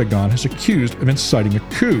Erdogan has accused of inciting a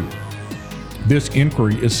coup. This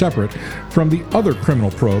inquiry is separate from the other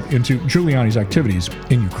criminal probe into Giuliani's activities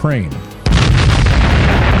in Ukraine.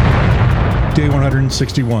 Day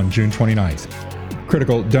 161, June 29th.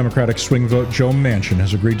 Critical Democratic swing vote Joe Manchin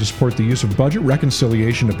has agreed to support the use of budget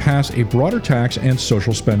reconciliation to pass a broader tax and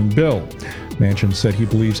social spending bill. Manchin said he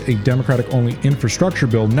believes a Democratic-only infrastructure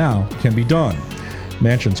bill now can be done.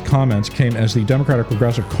 Manchin's comments came as the Democratic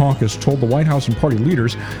Progressive Caucus told the White House and party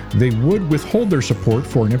leaders they would withhold their support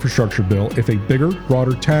for an infrastructure bill if a bigger,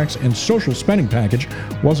 broader tax and social spending package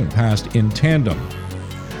wasn't passed in tandem.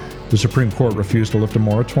 The Supreme Court refused to lift a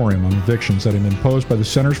moratorium on evictions that had been imposed by the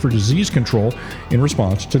Centers for Disease Control in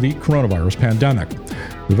response to the coronavirus pandemic.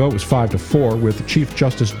 The vote was 5-4, with Chief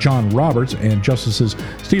Justice John Roberts and Justices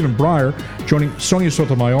Stephen Breyer joining Sonia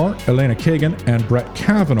Sotomayor, Elena Kagan, and Brett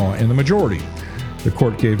Kavanaugh in the majority. The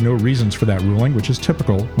court gave no reasons for that ruling, which is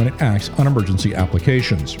typical when it acts on emergency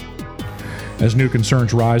applications. As new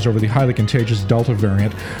concerns rise over the highly contagious Delta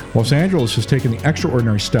variant, Los Angeles has taken the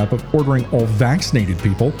extraordinary step of ordering all vaccinated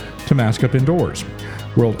people to mask up indoors.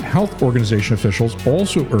 World Health Organization officials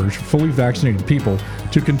also urge fully vaccinated people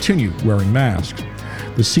to continue wearing masks.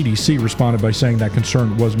 The CDC responded by saying that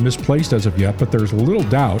concern was misplaced as of yet, but there's little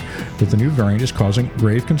doubt that the new variant is causing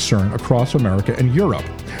grave concern across America and Europe.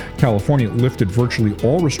 California lifted virtually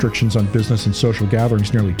all restrictions on business and social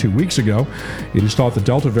gatherings nearly 2 weeks ago. It is thought the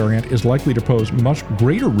Delta variant is likely to pose much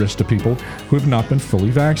greater risk to people who have not been fully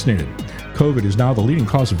vaccinated. COVID is now the leading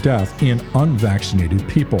cause of death in unvaccinated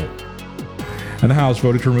people. And the House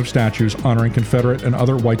voted to remove statues honoring Confederate and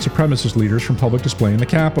other white supremacist leaders from public display in the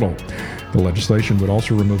Capitol. The legislation would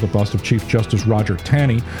also remove a bust of Chief Justice Roger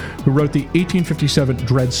Taney, who wrote the 1857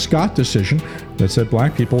 Dred Scott decision that said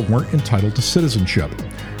black people weren't entitled to citizenship.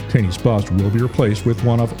 Taney's bust will be replaced with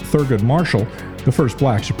one of Thurgood Marshall, the first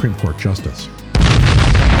black Supreme Court justice.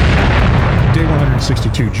 Day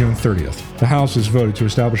 162, June 30th. The House has voted to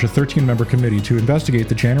establish a 13-member committee to investigate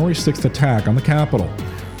the January 6th attack on the Capitol.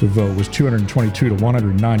 The vote was 222 to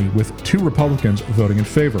 190, with 2 Republicans voting in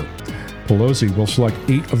favor. Pelosi will select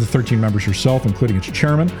 8 of the 13 members herself, including its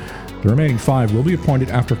chairman. The remaining 5 will be appointed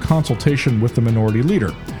after consultation with the minority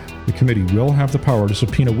leader. The committee will have the power to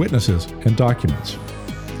subpoena witnesses and documents.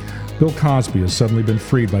 Bill Cosby has suddenly been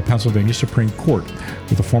freed by Pennsylvania Supreme Court,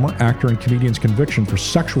 with a former actor and comedian's conviction for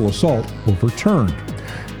sexual assault overturned.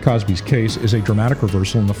 Cosby's case is a dramatic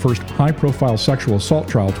reversal in the first high-profile sexual assault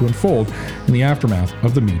trial to unfold in the aftermath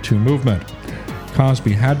of the Me Too movement.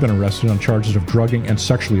 Cosby had been arrested on charges of drugging and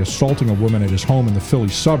sexually assaulting a woman at his home in the Philly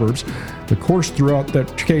suburbs. The court threw out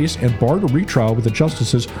that case and barred a retrial, with the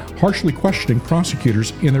justices harshly questioning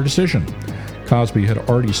prosecutors in their decision. Cosby had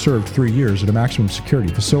already served 3 years at a maximum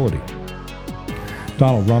security facility.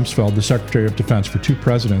 Donald Rumsfeld, the Secretary of Defense for 2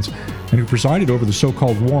 presidents and who presided over the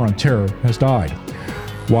so-called War on Terror, has died.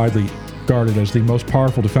 Widely Regarded as the most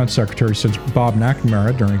powerful defense secretary since Bob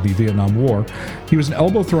McNamara during the Vietnam War, he was an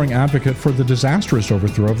elbow-throwing advocate for the disastrous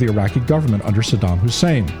overthrow of the Iraqi government under Saddam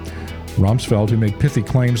Hussein. Rumsfeld, who made pithy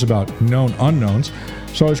claims about known unknowns,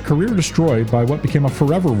 saw his career destroyed by what became a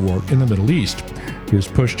forever war in the Middle East. His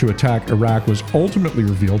push to attack Iraq was ultimately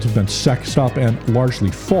revealed to have been sexed up and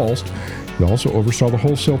largely false. He also oversaw the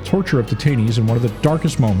wholesale torture of detainees in one of the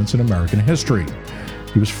darkest moments in American history.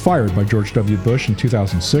 He was fired by George W. Bush in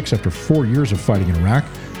 2006 after 4 years of fighting in Iraq.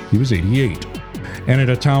 He was 88. And at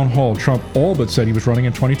a town hall, Trump all but said he was running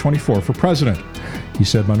in 2024 for president. He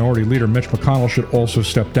said Minority Leader Mitch McConnell should also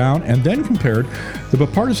step down, and then compared the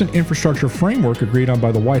bipartisan infrastructure framework agreed on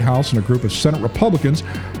by the White House and a group of Senate Republicans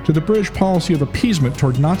to the British policy of appeasement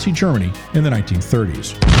toward Nazi Germany in the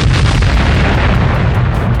 1930s.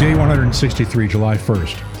 Day 163, July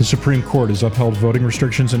 1st. The Supreme Court has upheld voting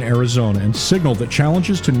restrictions in Arizona and signaled that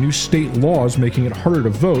challenges to new state laws making it harder to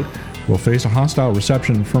vote will face a hostile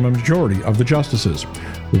reception from a majority of the justices.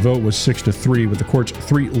 The vote was 6-3, with the court's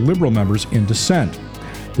 3 liberal members in dissent.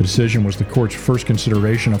 The decision was the court's first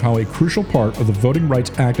consideration of how a crucial part of the Voting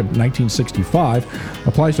Rights Act of 1965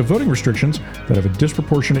 applies to voting restrictions that have a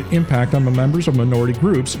disproportionate impact on the members of minority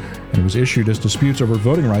groups, and was issued as disputes over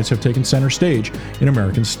voting rights have taken center stage in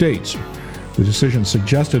American states. The decision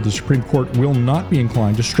suggested the Supreme Court will not be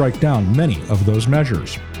inclined to strike down many of those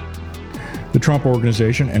measures. The Trump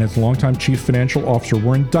Organization and its longtime chief financial officer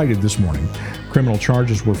were indicted this morning. Criminal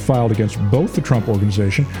charges were filed against both the Trump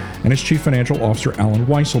Organization and its chief financial officer, Allen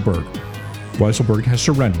Weisselberg. Weisselberg has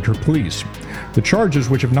surrendered her pleas. The charges,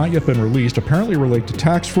 which have not yet been released, apparently relate to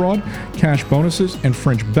tax fraud, cash bonuses, and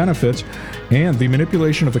fringe benefits, and the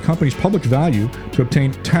manipulation of the company's public value to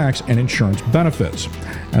obtain tax and insurance benefits.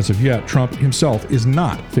 As of yet, Trump himself is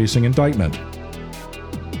not facing indictment.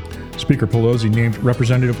 Speaker Pelosi named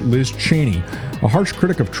Representative Liz Cheney, a harsh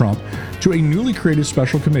critic of Trump, to a newly created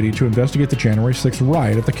special committee to investigate the January 6th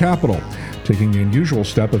riot at the Capitol, taking the unusual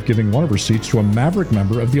step of giving one of her seats to a maverick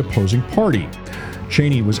member of the opposing party.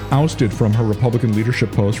 Cheney was ousted from her Republican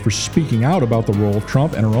leadership post for speaking out about the role of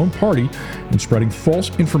Trump and her own party in spreading false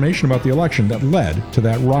information about the election that led to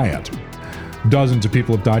that riot. Dozens of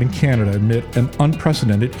people have died in Canada amid an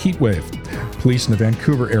unprecedented heat wave. Police in the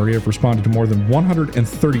Vancouver area have responded to more than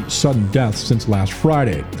 130 sudden deaths since last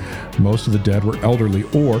Friday. Most of the dead were elderly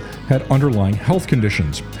or had underlying health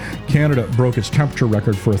conditions. Canada broke its temperature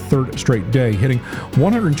record for a third straight day, hitting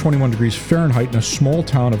 121 degrees Fahrenheit in a small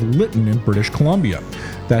town of Lytton in British Columbia.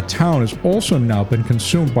 That town has also now been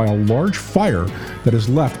consumed by a large fire that has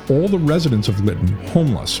left all the residents of Lytton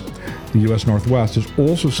homeless. The U.S. Northwest has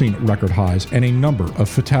also seen record highs and a number of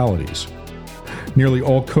fatalities. Nearly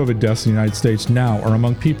all COVID deaths in the United States now are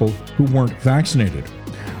among people who weren't vaccinated.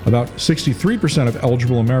 About 63% of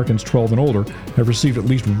eligible Americans 12 and older have received at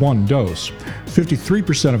least one dose.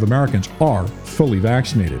 53% of Americans are fully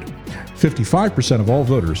vaccinated. 55% of all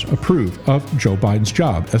voters approve of Joe Biden's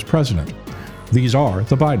job as president. These are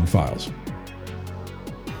the Biden Files.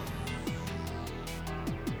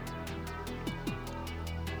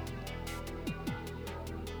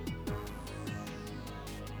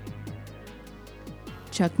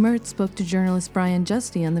 Chuck Mertz spoke to journalist Brian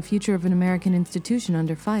Justy on the future of an American institution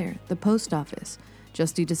under fire, the Post Office.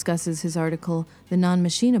 Justy discusses his article, The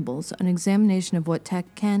Non-Machinables, an examination of what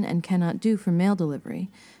tech can and cannot do for mail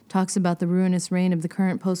delivery, talks about the ruinous reign of the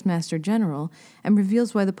current Postmaster General, and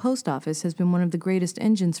reveals why the Post Office has been one of the greatest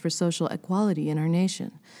engines for social equality in our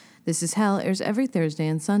nation. This Is Hell airs every Thursday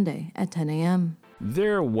and Sunday at 10 a.m.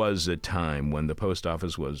 There was a time when the post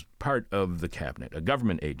office was part of the cabinet, a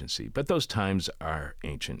government agency, but those times are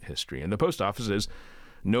ancient history, and the post office is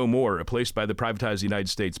no more, replaced by the privatized United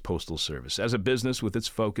States Postal Service. As a business with its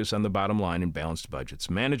focus on the bottom line and balanced budgets,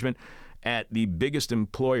 management at the biggest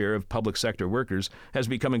employer of public sector workers has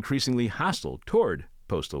become increasingly hostile toward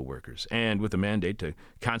postal workers. And with a mandate to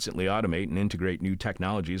constantly automate and integrate new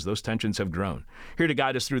technologies, those tensions have grown. Here to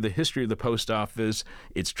guide us through the history of the post office,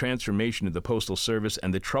 its transformation of the Postal Service,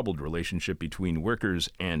 and the troubled relationship between workers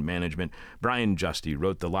and management, Brian Justy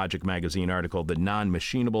wrote the Logic magazine article, The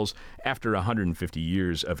Non-Machinables, after 150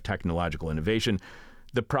 years of technological innovation.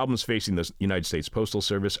 The problems facing the United States Postal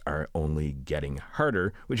Service are only getting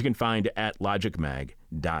harder, which you can find at logicmag.io.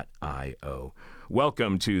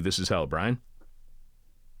 Welcome to This Is Hell, Brian.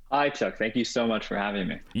 Hi, Chuck. Thank you so much for having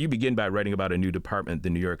me. You begin by writing about a new department, the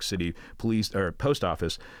New York City Post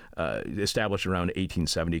Office, established around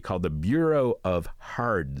 1870, called the Bureau of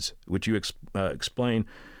Hards, which you explain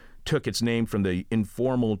took its name from the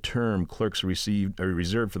informal term clerks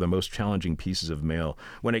reserved for the most challenging pieces of mail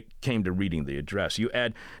when it came to reading the address. You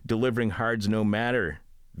add, delivering hards no matter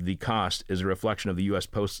the cost is a reflection of the U.S.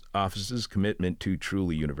 Post Office's commitment to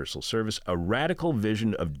truly universal service, a radical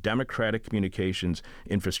vision of democratic communications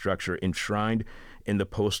infrastructure enshrined in the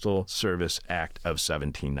Postal Service Act of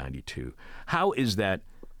 1792. How is that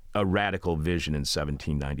a radical vision in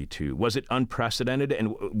 1792? Was it unprecedented,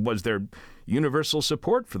 and was there universal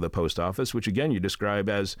support for the post office, which again you describe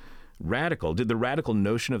as radical? Did the radical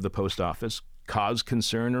notion of the post office cause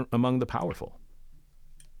concern among the powerful?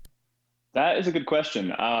 That is a good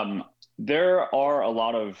question. There are a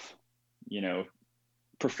lot of,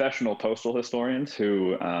 professional postal historians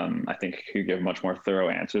who I think could give much more thorough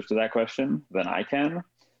answers to that question than I can.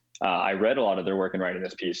 I read a lot of their work in writing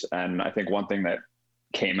this piece, and I think one thing that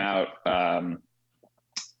came out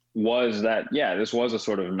was that, this was a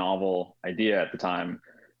sort of novel idea at the time.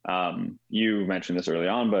 You mentioned this early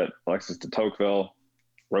on, but Alexis de Tocqueville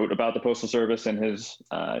wrote about the Postal Service in his,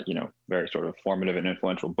 very sort of formative and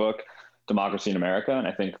influential book, Democracy in America. And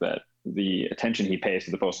I think that the attention he pays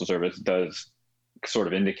to the Postal Service does sort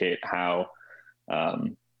of indicate how,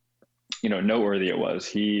 noteworthy it was.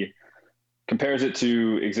 He compares it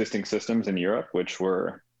to existing systems in Europe, which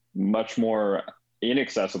were much more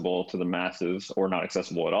inaccessible to the masses, or not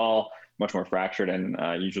accessible at all, much more fractured, and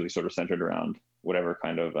usually sort of centered around whatever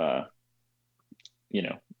kind of,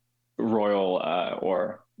 royal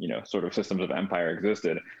or, sort of systems of empire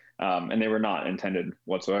existed. And they were not intended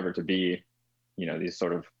whatsoever to be, these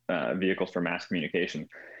sort of vehicles for mass communication.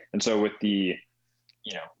 And so with the,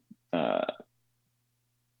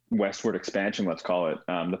 westward expansion, let's call it,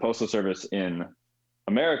 the Postal Service in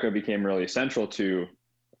America became really central to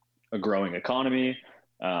a growing economy,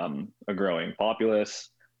 a growing populace.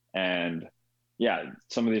 And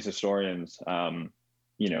some of these historians,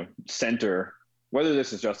 center, whether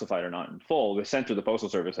this is justified or not in full, they center the Postal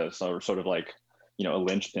Service as sort of like, a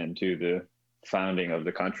linchpin to the founding of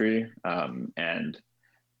the country, and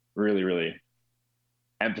really, really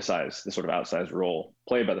emphasize the sort of outsized role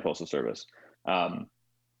played by the Postal Service.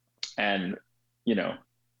 And,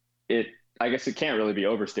 I guess it can't really be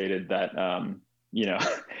overstated that,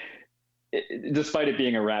 despite it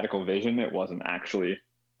being a radical vision, it wasn't actually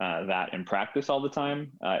that in practice all the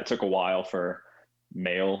time. It took a while for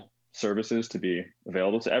mail services to be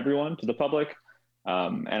available to everyone, to the public.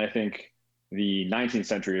 And I think the 19th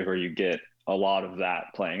century is where you get a lot of that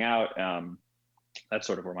playing out. That's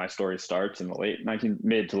sort of where my story starts, in the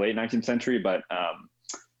mid to late 19th century. But,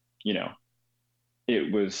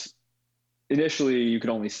 it was initially, you could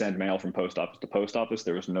only send mail from post office to post office.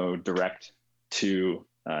 There was no direct to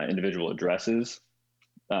individual addresses.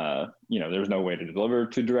 There was no way to deliver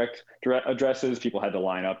to direct addresses. People had to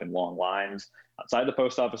line up in long lines outside the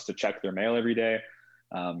post office to check their mail every day.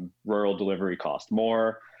 Rural delivery cost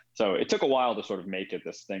more. So it took a while to sort of make it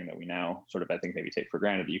this thing that we now sort of, I think, maybe take for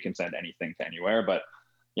granted, that you can send anything to anywhere. But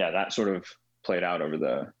that sort of played out over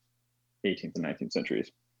the 18th and 19th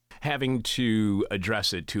centuries. Having to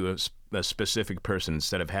address it to a specific person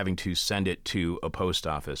instead of having to send it to a post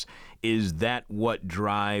office, is that what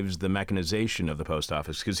drives the mechanization of the post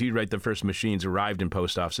office? Because you write the first machines arrived in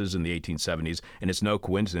post offices in the 1870s, and it's no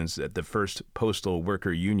coincidence that the first postal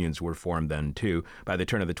worker unions were formed then too. By the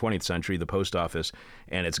turn of the 20th century, the post office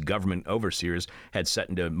and its government overseers had set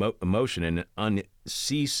into motion an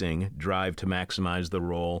unceasing drive to maximize the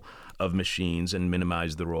role of machines and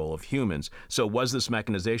minimize the role of humans. So was this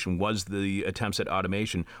mechanization, was the attempts at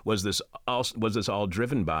automation, was this all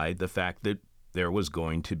driven by the fact that there was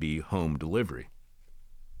going to be home delivery?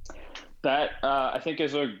 That I think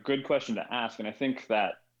is a good question to ask. And I think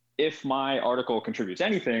that if my article contributes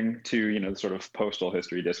anything to, the sort of postal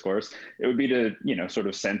history discourse, it would be to, sort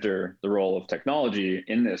of center the role of technology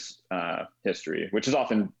in this history, which is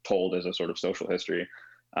often told as a sort of social history,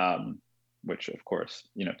 which of course,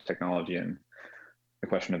 technology and the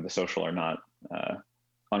question of the social are not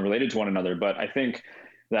unrelated to one another. But I think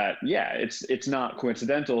that, it's not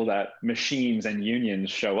coincidental that machines and unions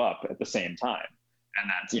show up at the same time. And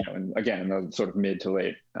that's, again, in the sort of mid to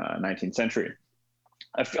late 19th century.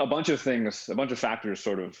 A bunch of factors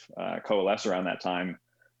sort of coalesce around that time.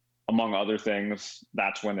 Among other things,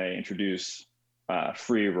 that's when they introduce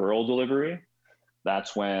free rural delivery.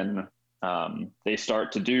 That's when they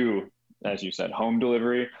start to do, as you said, home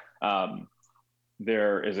delivery.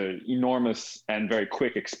 There is an enormous and very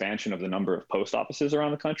quick expansion of the number of post offices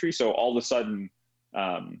around the country. So all of a sudden,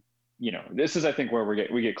 this is, I think, where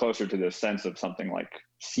we get closer to this sense of something like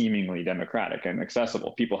seemingly democratic and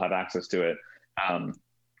accessible. People have access to it.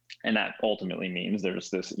 And that ultimately means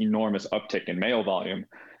there's this enormous uptick in mail volume,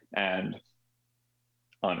 and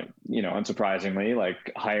unsurprisingly, like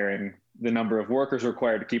hiring the number of workers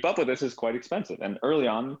required to keep up with this is quite expensive. And early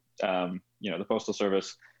on, the Postal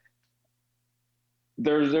Service,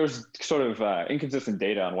 there's sort of inconsistent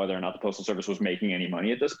data on whether or not the Postal Service was making any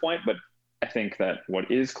money at this point. But I think that what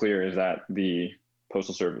is clear is that the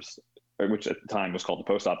Postal Service, which at the time was called the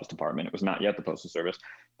Post Office Department, it was not yet the Postal Service,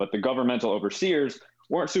 but the governmental overseers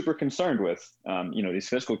weren't super concerned with, these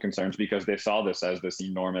fiscal concerns, because they saw this as this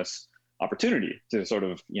enormous opportunity to sort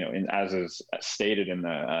of, as is stated in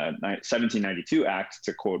the 1792 Act,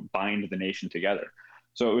 to quote, bind the nation together.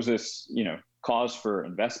 So it was this, cause for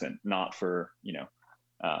investment, not for,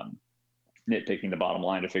 nitpicking the bottom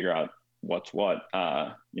line to figure out what's what,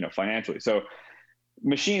 financially. So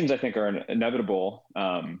machines, I think, are an inevitable,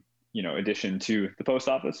 addition to the post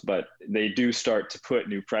office, but they do start to put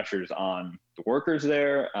new pressures on the workers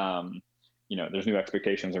there. There's new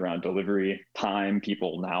expectations around delivery time.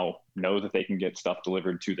 People now know that they can get stuff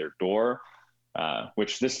delivered to their door,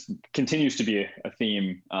 which this continues to be a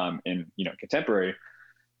theme in, contemporary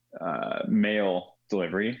mail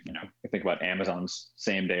delivery. I think about Amazon's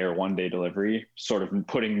same day or one day delivery, sort of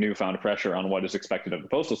putting newfound pressure on what is expected of the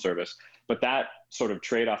Postal Service. But that sort of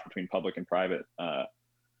trade-off between public and private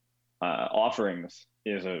offerings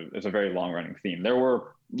is a very long-running theme. There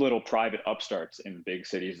were little private upstarts in big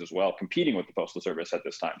cities as well, competing with the Postal Service at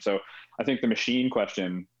this time. So I think the machine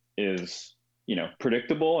question is,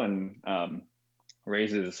 predictable and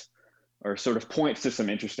raises or sort of points to some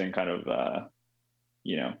interesting kind of,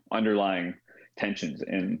 underlying tensions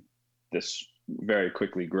in this very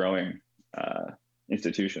quickly growing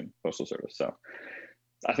institution, Postal Service. So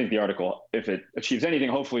I think the article, if it achieves anything,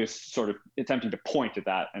 hopefully is sort of attempting to point at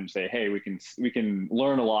that and say, hey, we can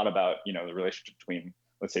learn a lot about, the relationship between,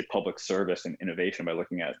 let's say, public service and innovation by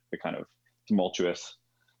looking at the kind of tumultuous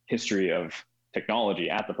history of technology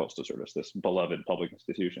at the Postal Service, this beloved public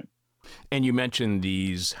institution. And you mentioned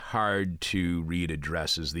these hard-to-read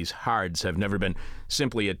addresses. These hards have never been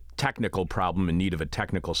simply a technical problem in need of a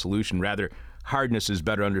technical solution. Rather, hardness is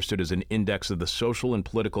better understood as an index of the social and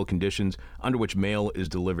political conditions under which mail is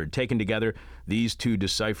delivered. Taken together, these two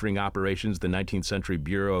deciphering operations, the 19th century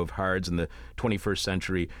Bureau of Hards and the 21st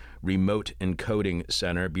century Remote Encoding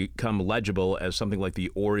Center, become legible as something like the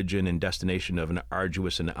origin and destination of an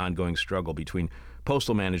arduous and ongoing struggle between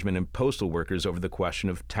postal management and postal workers over the question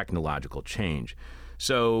of technological change.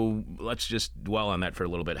 So let's just dwell on that for a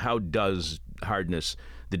little bit. How does hardness,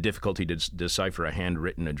 the difficulty to decipher a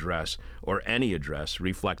handwritten address or any address,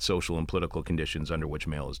 reflect social and political conditions under which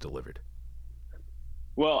mail is delivered?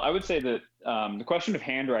 Well, I would say that the question of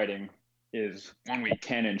handwriting is one we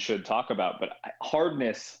can and should talk about, but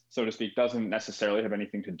hardness, so to speak, doesn't necessarily have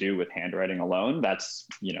anything to do with handwriting alone. That's,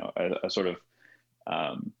 a sort of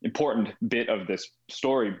important bit of this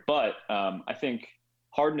story. But I think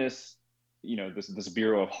hardness, this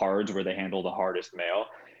Bureau of Hards where they handle the hardest mail,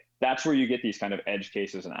 that's where you get these kind of edge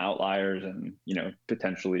cases and outliers and,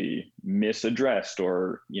 potentially misaddressed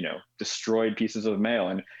or, destroyed pieces of mail.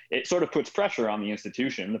 And it sort of puts pressure on the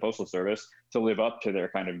institution, the Postal Service, to live up to their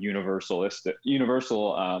kind of universal,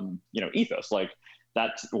 ethos. Like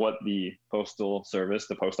that's what the Postal Service,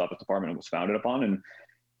 the Post Office Department, was founded upon.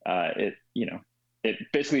 And it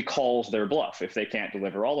basically calls their bluff. If they can't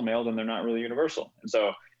deliver all the mail, then they're not really universal. And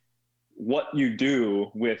so what you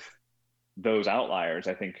do with those outliers,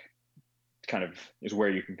 I think, kind of is where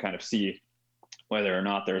you can kind of see whether or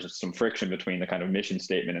not there's some friction between the kind of mission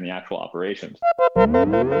statement and the actual operations.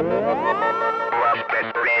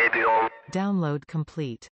 Download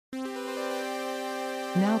complete.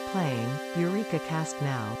 Now playing Eureka Cast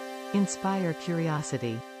Now. Inspire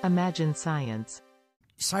curiosity. Imagine science.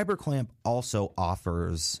 CyberClamp also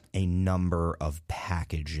offers a number of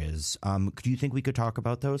packages. Do you think we could talk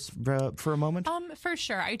about those for a moment? For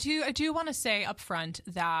sure. I do want to say up front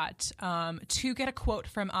that to get a quote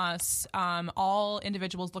from us, all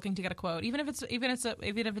individuals looking to get a quote, even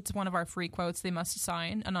if it's one of our free quotes, they must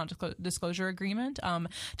sign a non-disclosure agreement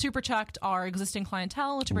to protect our existing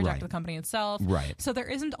clientele, to protect the company itself. Right. So there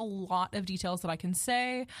isn't a lot of details that I can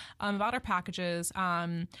say about our packages.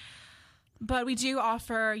 But we do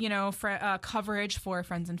offer, coverage for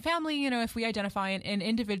friends and family. If we identify an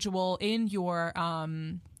individual in your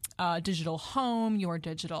digital home, your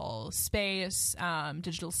digital space,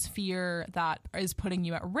 digital sphere that is putting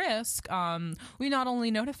you at risk, we not only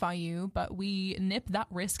notify you, but we nip that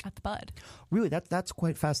risk at the bud. Really, that's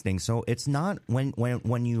quite fascinating. So it's not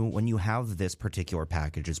when you have this particular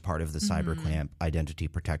package as part of the CyberClamp Identity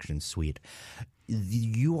Protection Suite,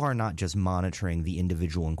 you are not just monitoring the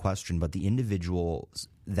individual in question, but the individuals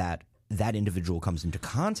that that individual comes into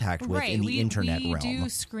contact with in the internet realm. We do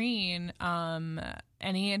screen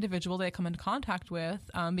any individual they come into contact with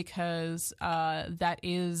because that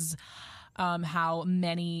is how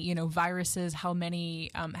many viruses, how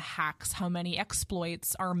many hacks, how many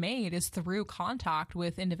exploits are made is through contact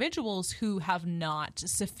with individuals who have not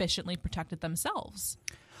sufficiently protected themselves.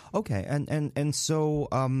 Okay, and so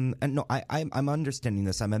and no, I'm understanding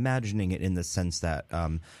this. I'm imagining it in the sense that I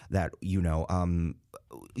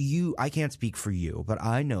can't speak for you, but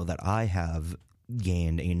I know that I have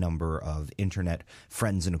gained a number of internet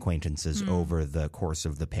friends and acquaintances over the course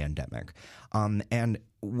of the pandemic. And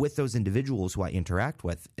with those individuals who I interact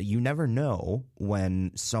with, you never know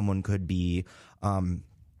when someone could be,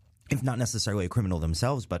 if not necessarily a criminal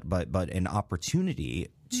themselves, but an opportunity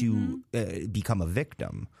to become a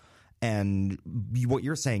victim. And what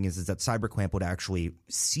you're saying is that CyberClamp would actually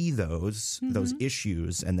see those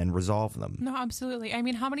issues and then resolve them. No, absolutely. I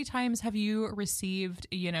mean, how many times have you received,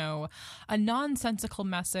 a nonsensical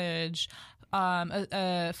message,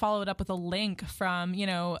 followed up with a link from,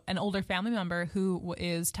 an older family member who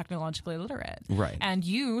is technologically illiterate. Right. And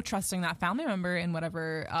you, trusting that family member in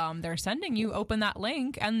whatever they're sending you, open that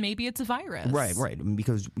link and maybe it's a virus. Right.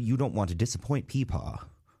 Because you don't want to disappoint Peepaw.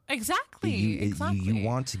 Exactly. You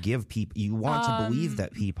want to give people. You want to believe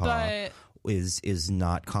that Peepaw is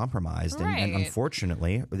not compromised, right. and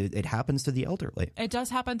unfortunately, it happens to the elderly. It does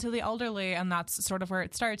happen to the elderly, and that's sort of where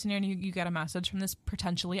it starts. And you get a message from this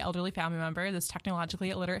potentially elderly family member, this technologically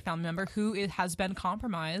illiterate family member who has been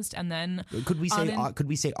compromised, and then could we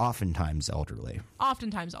say oftentimes elderly?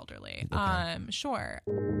 Oftentimes elderly. Okay. Sure.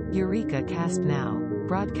 Eureka Cast Now,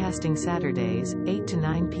 broadcasting Saturdays 8 to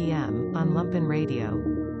 9 p.m. on Lumpen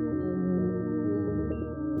Radio.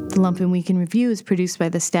 The Lumpen Week in Review is produced by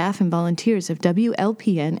the staff and volunteers of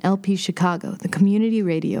WLPN LP Chicago, the community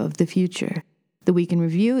radio of the future. The Week in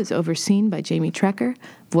Review is overseen by Jamie Trecker,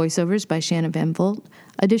 voiceovers by Shanna Van Volt,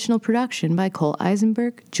 additional production by Cole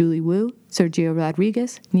Eisenberg, Julie Wu, Sergio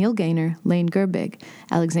Rodriguez, Neil Gaynor, Lane Gerbig,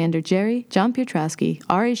 Alexander Jerry, John Piotrowski,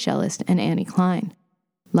 Ari Shellist, and Annie Klein.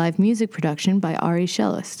 Live music production by Ari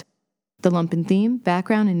Shellist. The Lumpen theme,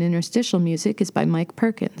 background, and interstitial music is by Mike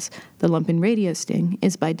Perkins. The Lumpen radio sting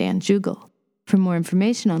is by Dan Jugel. For more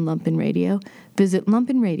information on Lumpen Radio, visit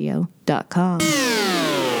lumpenradio.com.